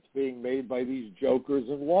arguments being made by these jokers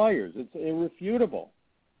and liars. It's irrefutable.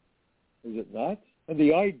 Is it not? And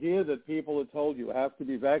the idea that people are told you have to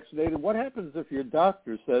be vaccinated, what happens if your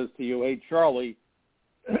doctor says to you, hey, Charlie,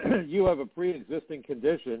 you have a pre-existing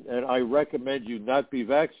condition, and I recommend you not be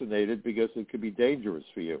vaccinated because it could be dangerous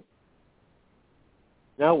for you?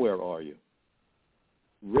 Now where are you?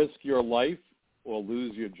 Risk your life or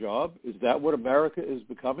lose your job? Is that what America is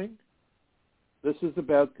becoming? This is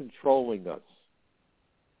about controlling us.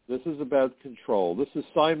 This is about control. This is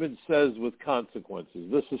Simon Says with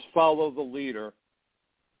consequences. This is follow the leader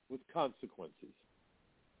with consequences.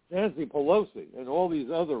 Nancy Pelosi and all these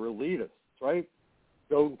other elitists, right?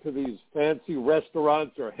 Going to these fancy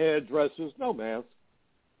restaurants or hairdressers, no mask.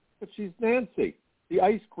 But she's Nancy, the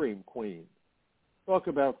ice cream queen. Talk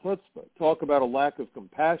about chutzpah. Talk about a lack of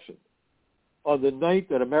compassion. On the night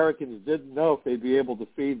that Americans didn't know if they'd be able to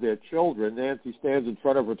feed their children, Nancy stands in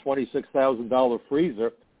front of her $26,000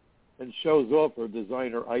 freezer and shows off her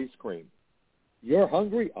designer ice cream. You're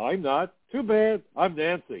hungry? I'm not. Too bad. I'm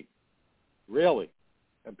Nancy. Really?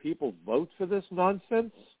 And people vote for this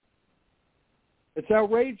nonsense? It's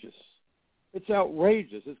outrageous. It's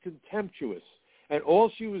outrageous. It's contemptuous. And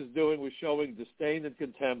all she was doing was showing disdain and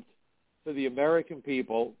contempt for the American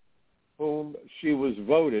people whom she was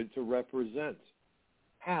voted to represent.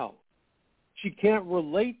 How? She can't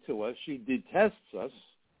relate to us. She detests us.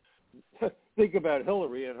 Think about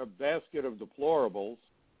Hillary and her basket of deplorables.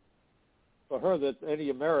 For her, that's any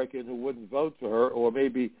American who wouldn't vote for her or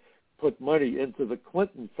maybe put money into the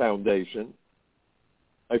Clinton Foundation.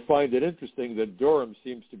 I find it interesting that Durham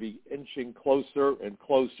seems to be inching closer and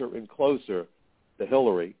closer and closer to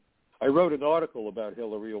Hillary. I wrote an article about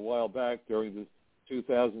Hillary a while back during the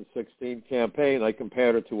 2016 campaign. I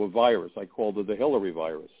compared her to a virus. I called her the Hillary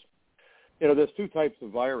virus. You know, there's two types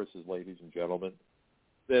of viruses, ladies and gentlemen.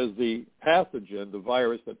 There's the pathogen, the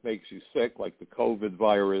virus that makes you sick, like the COVID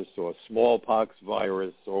virus or smallpox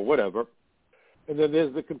virus or whatever. And then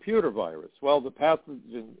there's the computer virus. Well, the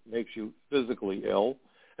pathogen makes you physically ill,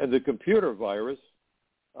 and the computer virus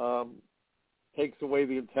takes away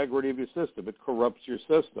the integrity of your system. It corrupts your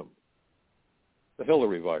system. The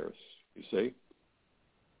Hillary virus, you see.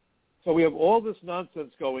 So we have all this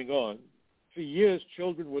nonsense going on. For years,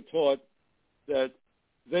 children were taught that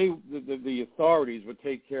the authorities would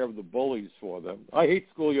take care of the bullies for them. I hate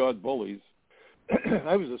schoolyard bullies.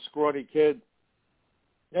 I was a scrawny kid.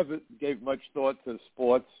 Never gave much thought to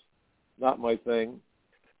sports. Not my thing.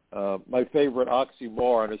 My favorite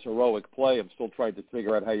oxymoron is heroic play. I'm still trying to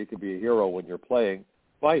figure out how you can be a hero when you're playing.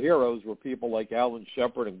 My heroes were people like Alan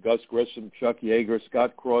Shepard and Gus Grissom, Chuck Yeager,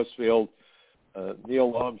 Scott Crossfield,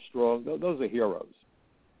 Neil Armstrong. Those are heroes.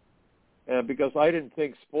 And because I didn't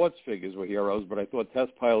think sports figures were heroes, but I thought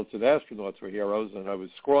test pilots and astronauts were heroes, and I was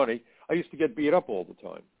scrawny, I used to get beat up all the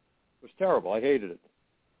time. It was terrible. I hated it.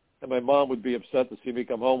 And my mom would be upset to see me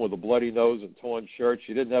come home with a bloody nose and torn shirt.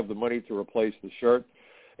 She didn't have the money to replace the shirt,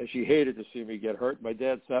 and she hated to see me get hurt. My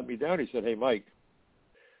dad sat me down. He said, hey, Mike,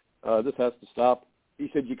 this has to stop. He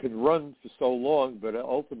said, you can run for so long, but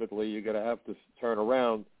ultimately you're going to have to turn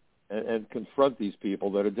around and confront these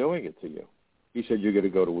people that are doing it to you. He said, you're going to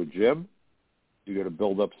go to a gym. You're going to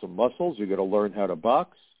build up some muscles. You're going to learn how to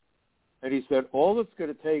box. And he said, all it's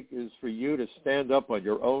going to take is for you to stand up on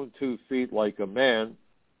your own 2 feet like a man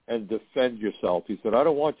and defend yourself. He said, I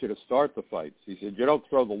don't want you to start the fights. He said, you don't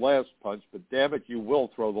throw the last punch, but damn it, you will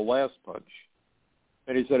throw the last punch.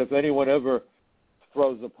 And he said, if anyone ever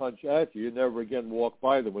throws a punch at you, you never again walk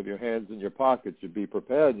by them with your hands in your pockets. You be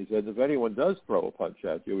prepared. And he said, if anyone does throw a punch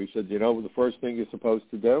at you, he said, you know the first thing you're supposed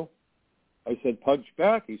to do? I said, punch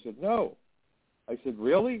back. He said, no. I said,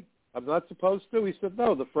 really? I'm not supposed to? He said,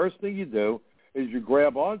 no. The first thing you do is you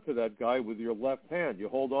grab onto that guy with your left hand. You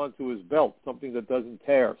hold on to his belt, something that doesn't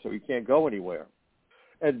tear, so he can't go anywhere.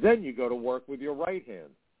 And then you go to work with your right hand.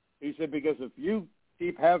 He said, because if you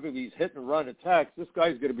keep having these hit-and-run attacks, this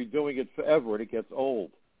guy's going to be doing it forever, and it gets old.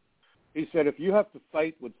 He said, if you have to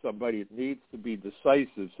fight with somebody, it needs to be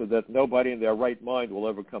decisive so that nobody in their right mind will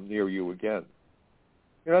ever come near you again.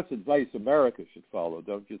 You know, that's advice America should follow,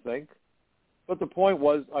 don't you think? But the point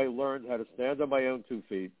was, I learned how to stand on my own 2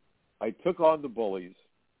 feet. I took on the bullies.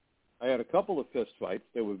 I had a couple of fist fights.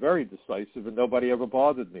 They were very decisive, and nobody ever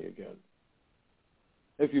bothered me again.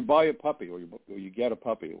 If you buy a puppy or you get a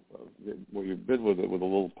puppy, or you've been with it with a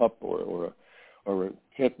little pup or a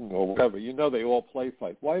kitten or whatever, you know they all play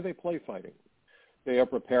fight. Why are they play fighting? They are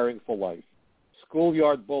preparing for life.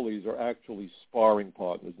 Schoolyard bullies are actually sparring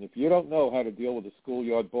partners. And if you don't know how to deal with a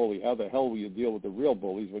schoolyard bully, how the hell will you deal with the real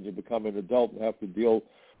bullies when you become an adult and have to deal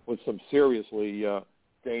with some seriously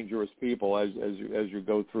dangerous people as you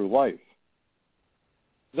go through life.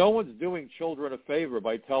 No one's doing children a favor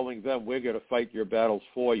by telling them we're going to fight your battles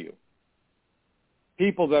for you.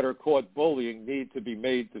 People that are caught bullying need to be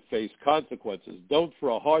made to face consequences. Don't for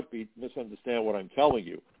a heartbeat misunderstand what I'm telling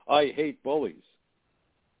you. I hate bullies.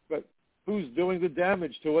 But who's doing the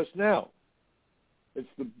damage to us now? It's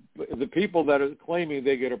the people that are claiming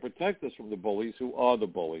they're going to protect us from the bullies who are the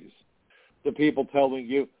bullies. The people telling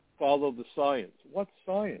you, follow the science. What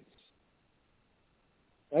science?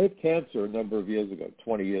 I had cancer a number of years ago,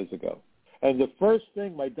 20 years ago. And the first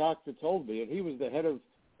thing my doctor told me, and he was the head of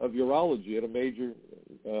urology at a major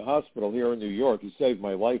hospital here in New York. He saved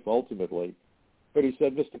my life ultimately. But he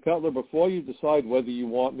said, Mr. Cutler, before you decide whether you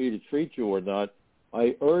want me to treat you or not,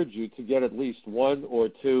 I urge you to get at least one or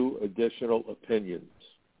two additional opinions.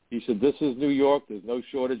 He said, this is New York. There's no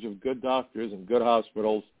shortage of good doctors and good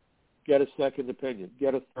hospitals. Get a second opinion.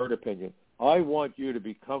 Get a third opinion. I want you to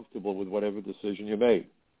be comfortable with whatever decision you made.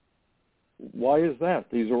 Why is that?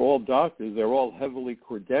 These are all doctors. They're all heavily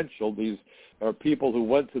credentialed. These are people who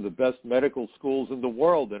went to the best medical schools in the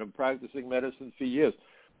world and have practicing medicine for years.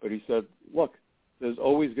 But he said, look, there's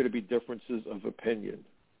always going to be differences of opinion.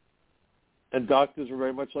 And doctors are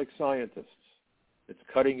very much like scientists. It's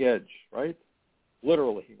cutting edge, right?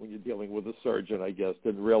 Literally, when you're dealing with a surgeon, I guess.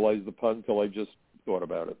 Didn't realize the pun until I just thought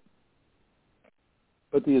about it.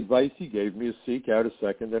 But the advice he gave me is seek out a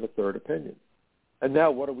second and a third opinion. And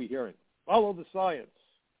now what are we hearing? Follow the science.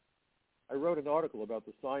 I wrote an article about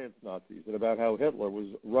the science Nazis and about how Hitler was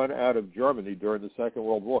run out of Germany during the Second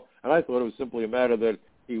World War. And I thought it was simply a matter that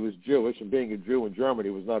he was Jewish, and being a Jew in Germany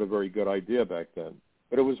was not a very good idea back then.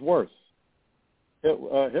 But it was worse.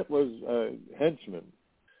 Hitler's henchmen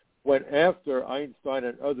went after Einstein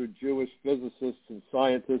and other Jewish physicists and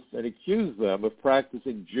scientists and accused them of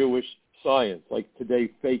practicing Jewish science, like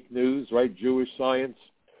today fake news, right, Jewish science.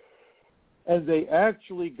 And they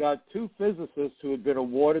actually got two physicists who had been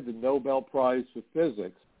awarded the Nobel Prize for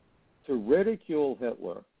Physics to ridicule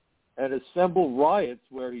Hitler and assemble riots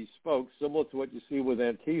where he spoke, similar to what you see with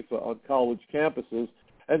Antifa on college campuses,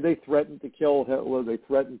 and they threatened to kill Hitler. They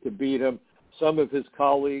threatened to beat him. Some of his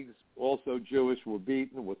colleagues, also Jewish, were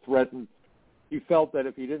beaten, were threatened. He felt that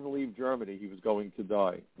if he didn't leave Germany, he was going to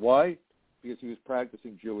die. Why? Because he was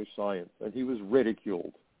practicing Jewish science, and he was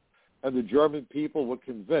ridiculed. And the German people were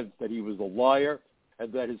convinced that he was a liar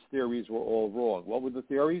and that his theories were all wrong. What were the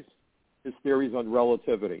theories? His theories on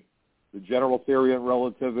relativity, the general theory on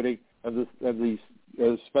relativity, and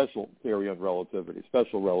the special theory on relativity,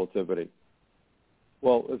 special relativity.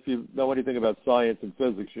 Well, if you know anything about science and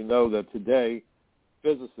physics, you know that today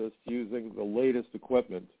physicists using the latest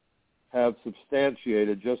equipment have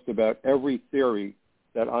substantiated just about every theory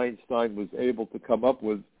that Einstein was able to come up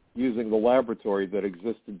with using the laboratory that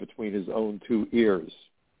existed between his own two ears.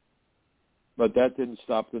 But that didn't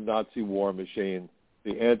stop the Nazi war machine,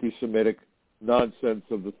 the anti-Semitic nonsense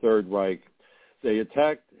of the Third Reich. They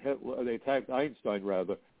attacked Einstein,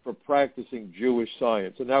 for practicing Jewish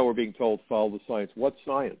science. And now we're being told, follow the science. What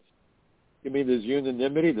science? You mean there's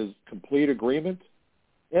unanimity, there's complete agreement?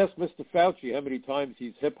 Ask Mr. Fauci how many times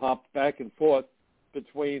he's hip-hopped back and forth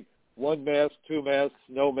between one mask, two masks,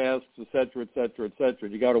 no masks, et cetera, et cetera, et cetera.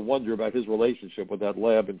 And you got to wonder about his relationship with that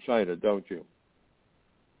lab in China, don't you?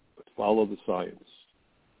 But follow the science.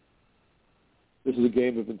 This is a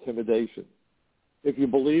game of intimidation. If you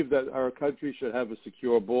believe that our country should have a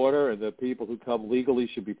secure border and that people who come legally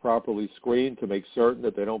should be properly screened to make certain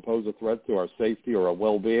that they don't pose a threat to our safety or our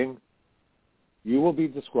well-being, you will be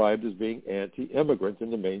described as being anti-immigrant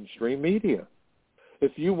in the mainstream media.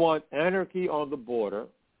 If you want anarchy on the border,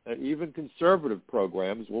 and even conservative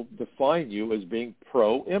programs will define you as being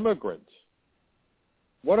pro-immigrant.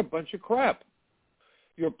 What a bunch of crap.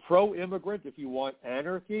 You're pro-immigrant if you want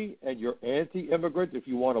anarchy, and you're anti-immigrant if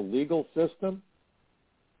you want a legal system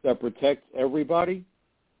that protects everybody.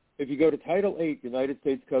 If you go to Title 8, United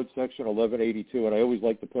States Code Section 1182, and I always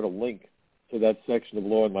like to put a link to that section of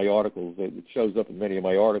law in my articles. It shows up in many of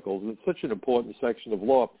my articles. And it's such an important section of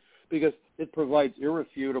law because it provides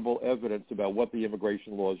irrefutable evidence about what the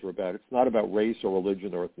immigration laws are about. It's not about race or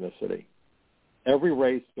religion or ethnicity. Every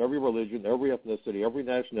race, every religion, every ethnicity, every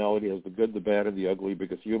nationality has the good, the bad, and the ugly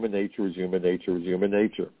because human nature is human nature is human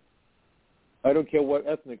nature. I don't care what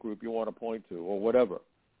ethnic group you want to point to or whatever.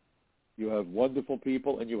 You have wonderful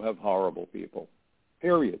people and you have horrible people.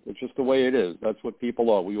 Period. It's just the way it is. That's what people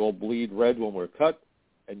are. We all bleed red when we're cut,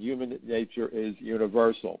 and human nature is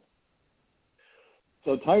universal.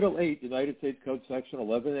 So Title 8, United States Code Section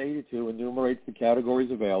 1182, enumerates the categories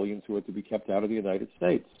of aliens who are to be kept out of the United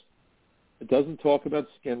States. It doesn't talk about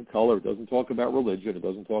skin color. It doesn't talk about religion. It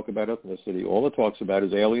doesn't talk about ethnicity. All it talks about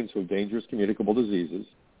is aliens who have dangerous communicable diseases,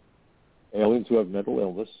 aliens who have mental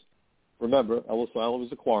illness. Remember, Ellis Island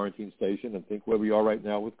is a quarantine station, and think where we are right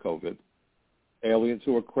now with COVID. Aliens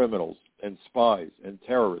who are criminals and spies and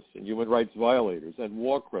terrorists and human rights violators and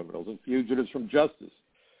war criminals and fugitives from justice.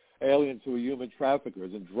 Aliens who are human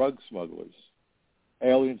traffickers and drug smugglers.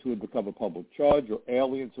 Aliens who would become a public charge, or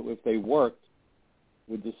aliens who, if they worked,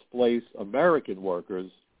 would displace American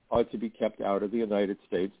workers, are to be kept out of the United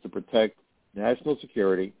States to protect national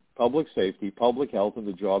security, public safety, public health, and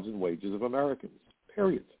the jobs and wages of Americans,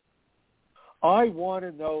 period. I want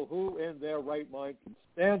to know who in their right mind can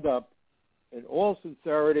stand up in all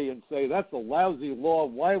sincerity and say, that's a lousy law.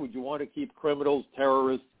 Why would you want to keep criminals,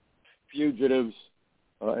 terrorists, fugitives,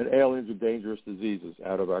 and aliens with dangerous diseases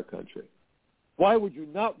out of our country? Why would you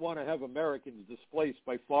not want to have Americans displaced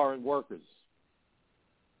by foreign workers?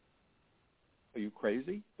 Are you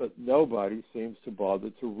crazy? But nobody seems to bother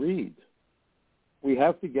to read. We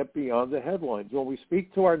have to get beyond the headlines. When we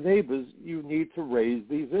speak to our neighbors, you need to raise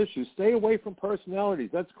these issues. Stay away from personalities.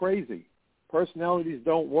 That's crazy. Personalities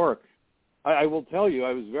don't work. I will tell you,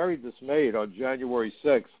 I was very dismayed on January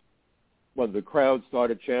 6th when the crowd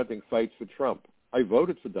started chanting, "Fight for Trump." I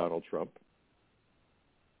voted for Donald Trump.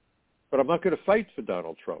 But I'm not going to fight for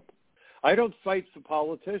Donald Trump. I don't fight for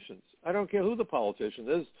politicians. I don't care who the politician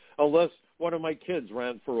is, unless one of my kids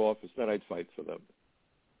ran for office, then I'd fight for them.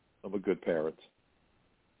 I'm a good parent.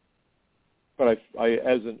 But I,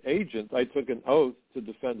 as an agent, I took an oath to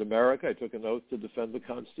defend America. I took an oath to defend the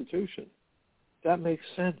Constitution. That makes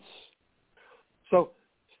sense. So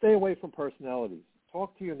stay away from personalities.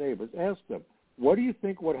 Talk to your neighbors. Ask them, what do you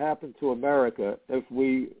think would happen to America if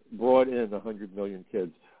we brought in 100 million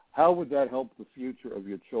kids? How would that help the future of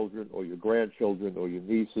your children or your grandchildren or your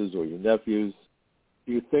nieces or your nephews?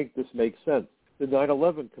 Do you think this makes sense? The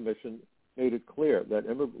 9/11 Commission made it clear that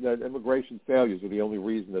immigration failures were the only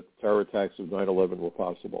reason that the terror attacks of 9/11 were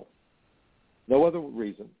possible. No other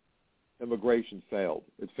reason. Immigration failed.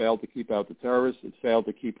 It failed to keep out the terrorists. It failed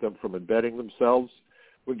to keep them from embedding themselves.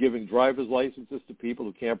 We're giving driver's licenses to people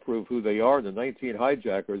who can't prove who they are. And the 19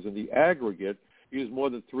 hijackers in the aggregate used more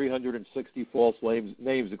than 360 false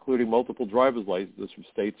names, including multiple driver's licenses from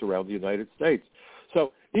states around the United States.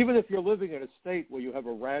 So even if you're living in a state where you have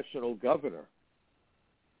a rational governor,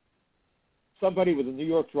 somebody with a New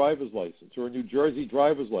York driver's license or a New Jersey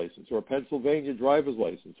driver's license or a Pennsylvania driver's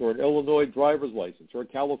license or an Illinois driver's license or a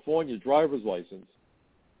California driver's license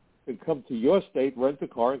can come to your state, rent a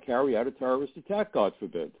car, and carry out a terrorist attack, God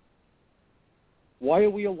forbid. Why are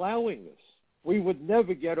we allowing this? We would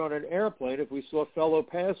never get on an airplane if we saw fellow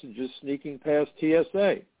passengers sneaking past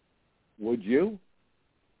TSA. Would you?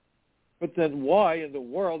 But then why in the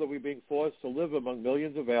world are we being forced to live among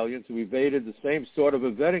millions of aliens who evaded the same sort of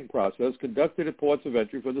a vetting process conducted at ports of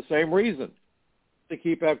entry for the same reason? To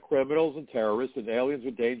keep out criminals and terrorists and aliens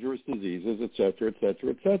with dangerous diseases, et cetera, et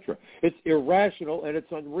cetera, et cetera. It's irrational and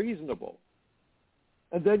it's unreasonable.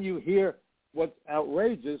 And then you hear what's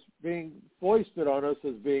outrageous being foisted on us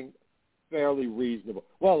as being fairly reasonable.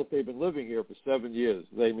 Well, if they've been living here for 7 years,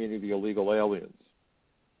 they meaning the illegal aliens,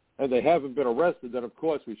 and they haven't been arrested, then of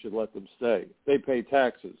course we should let them stay. They pay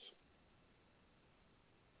taxes.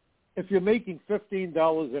 If you're making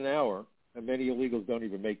 $15 an hour, and many illegals don't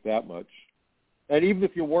even make that much, and even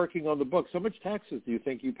if you're working on the books, how much taxes do you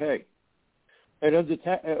think you pay? And under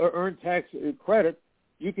earned tax credit,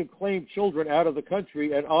 you can claim children out of the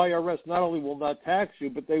country, and IRS not only will not tax you,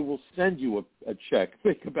 but they will send you a check.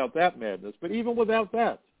 Think about that madness. But even without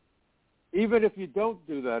that, even if you don't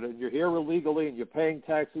do that and you're here illegally and you're paying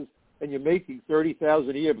taxes and you're making $30,000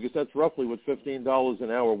 a year, because that's roughly what $15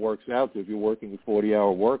 an hour works out to if you're working a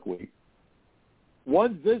 40-hour work week,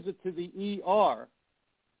 one visit to the ER,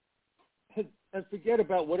 and forget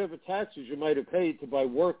about whatever taxes you might have paid to buy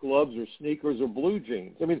work gloves or sneakers or blue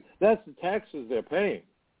jeans. I mean, that's the taxes they're paying.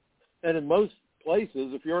 And in most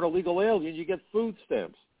places, if you're an illegal alien, you get food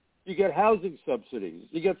stamps. You get housing subsidies.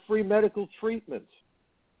 You get free medical treatment.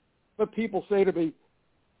 But people say to me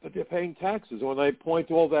that they're paying taxes. And when I point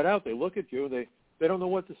all that out, they look at you and they don't know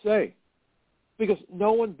what to say. Because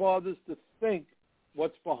no one bothers to think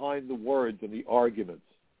what's behind the words and the arguments.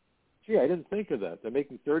 Gee, I didn't think of that. They're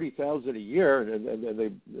making $30,000 a year,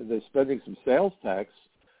 and they're spending some sales tax.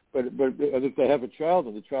 But if they have a child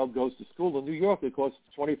and the child goes to school in New York, it costs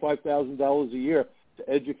 $25,000 a year to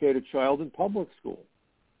educate a child in public school.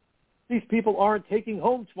 These people aren't taking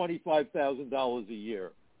home $25,000 a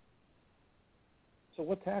year. So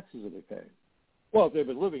what taxes are they paying? Well, if they've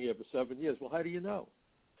been living here for 7 years, well, how do you know?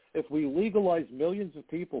 If we legalize millions of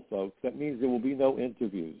people, folks, that means there will be no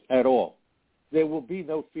interviews at all. there will be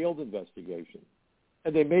no field investigation.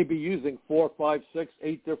 And they may be using 4, 5, 6,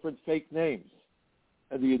 8 different fake names.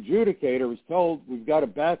 And the adjudicator is told, we've got a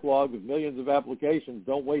backlog of millions of applications,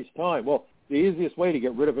 don't waste time. Well, the easiest way to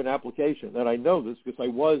get rid of an application, and I know this because I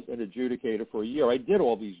was an adjudicator for a year. I did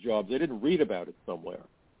all these jobs. I didn't read about it somewhere.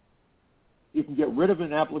 You can get rid of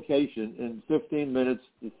an application in 15 minutes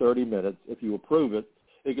to 30 minutes if you approve it.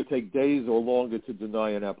 It could take days or longer to deny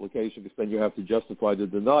an application because then you have to justify the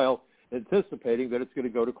denial, anticipating that it's going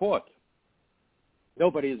to go to court.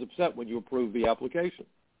 Nobody is upset when you approve the application.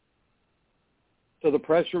 So the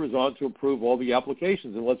pressure is on to approve all the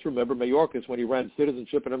applications. And let's remember Mayorkas, when he ran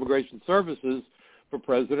Citizenship and Immigration Services for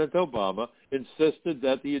President Obama, insisted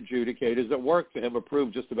that the adjudicators that worked for him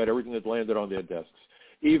approved just about everything that landed on their desks,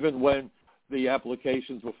 even when the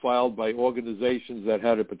applications were filed by organizations that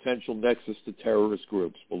had a potential nexus to terrorist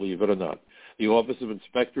groups, believe it or not. The Office of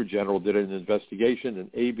Inspector General did an investigation,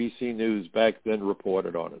 and ABC News back then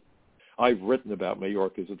reported on it. I've written about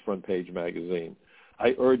Mayorkas at Front Page Magazine.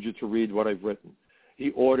 I urge you to read what I've written. He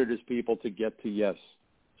ordered his people to get to yes.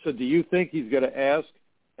 So do you think he's going to ask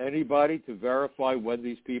anybody to verify when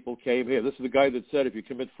these people came here? This is the guy that said if you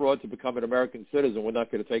commit fraud to become an American citizen, we're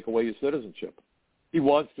not going to take away your citizenship. He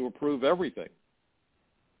wants to approve everything.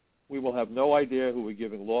 We will have no idea who we're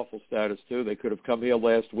giving lawful status to. They could have come here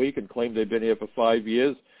last week and claimed they've been here for 5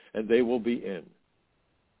 years, and they will be in.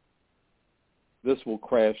 This will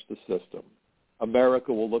crash the system.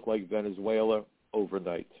 America will look like Venezuela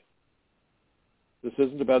overnight. This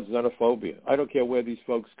isn't about xenophobia. I don't care where these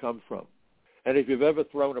folks come from. And if you've ever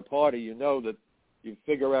thrown a party, you know that you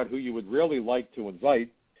figure out who you would really like to invite,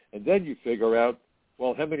 and then you figure out,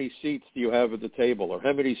 well, how many seats do you have at the table, or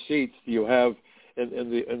how many seats do you have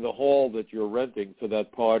in the hall that you're renting for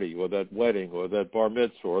that party, or that wedding, or that bar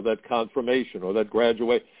mitzvah, or that confirmation, or that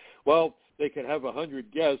graduation? Well, they can have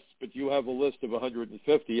 100 guests, but you have a list of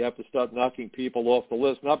 150. You have to start knocking people off the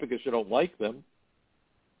list, not because you don't like them,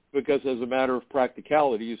 because as a matter of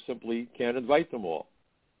practicality, you simply can't invite them all.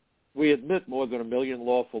 We admit more than 1 million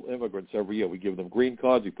lawful immigrants every year. We give them green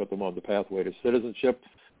cards. We put them on the pathway to citizenship.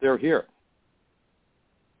 They're here.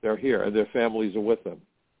 They're here, and their families are with them.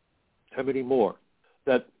 How many more?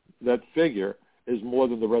 That figure is more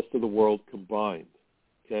than the rest of the world combined,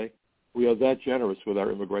 okay? We are that generous with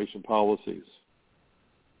our immigration policies.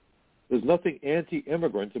 There's nothing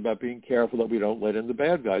anti-immigrant about being careful that we don't let in the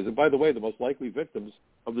bad guys. And by the way, the most likely victims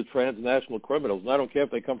of the transnational criminals, and I don't care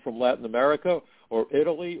if they come from Latin America or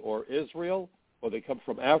Italy or Israel, or they come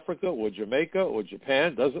from Africa or Jamaica or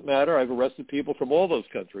Japan, doesn't matter. I've arrested people from all those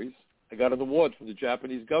countries. I got an award from the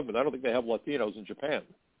Japanese government. I don't think they have Latinos in Japan.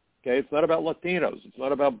 Okay, it's not about Latinos. It's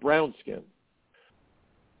not about brown skin.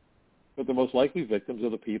 But the most likely victims are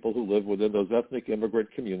the people who live within those ethnic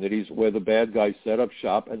immigrant communities where the bad guys set up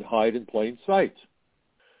shop and hide in plain sight.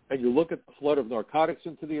 And you look at the flood of narcotics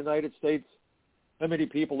into the United States, how many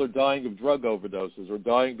people are dying of drug overdoses or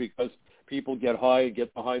dying because people get high and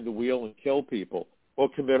get behind the wheel and kill people or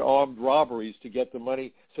commit armed robberies to get the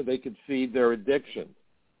money so they can feed their addiction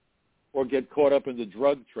or get caught up in the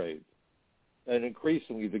drug trade. And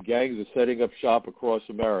increasingly, the gangs are setting up shop across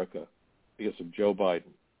America because of Joe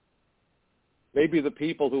Biden. Maybe the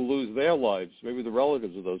people who lose their lives, maybe the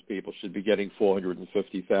relatives of those people should be getting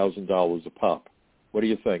 $450,000 a pop. What do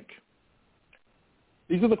you think?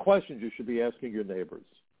 These are the questions you should be asking your neighbors.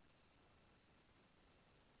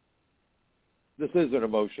 This is an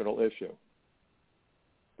emotional issue.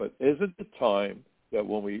 But is it the time that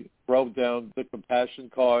when we throw down the compassion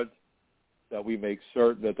card, that we make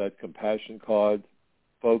certain that that compassion card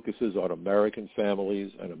focuses on American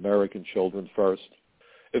families and American children first?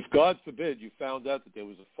 If, God forbid, you found out that there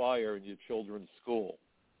was a fire in your children's school,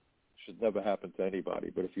 it should never happen to anybody,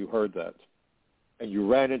 but if you heard that and you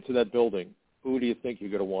ran into that building, who do you think you're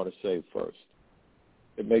going to want to save first?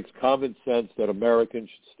 It makes common sense that Americans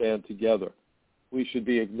should stand together. We should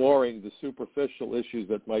be ignoring the superficial issues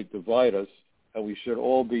that might divide us, and we should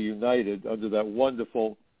all be united under that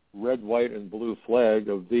wonderful red, white, and blue flag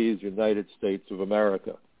of these United States of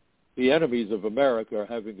America. The enemies of America are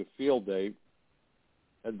having a field day,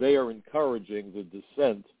 and they are encouraging the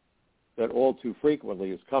dissent that all too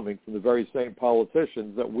frequently is coming from the very same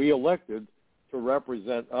politicians that we elected to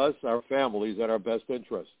represent us, our families, and our best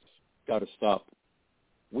interests. Got to stop.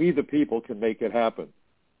 We, the people, can make it happen.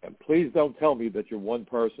 And please don't tell me that you're one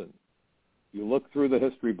person. You look through the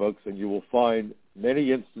history books and you will find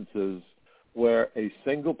many instances where a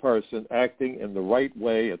single person acting in the right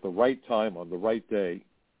way at the right time on the right day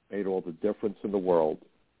made all the difference in the world.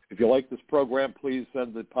 If you like this program, please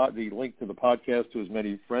send the link to the podcast to as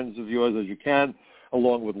many friends of yours as you can.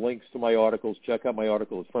 along with links to my articles. Check out my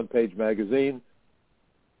article at Front Page Magazine.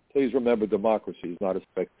 Please remember, democracy is not a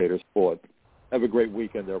spectator sport. Have a great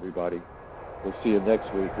weekend, everybody. We'll see you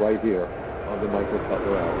next week right here on the Michael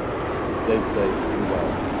Cutler Hour. Stay safe and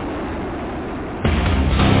well.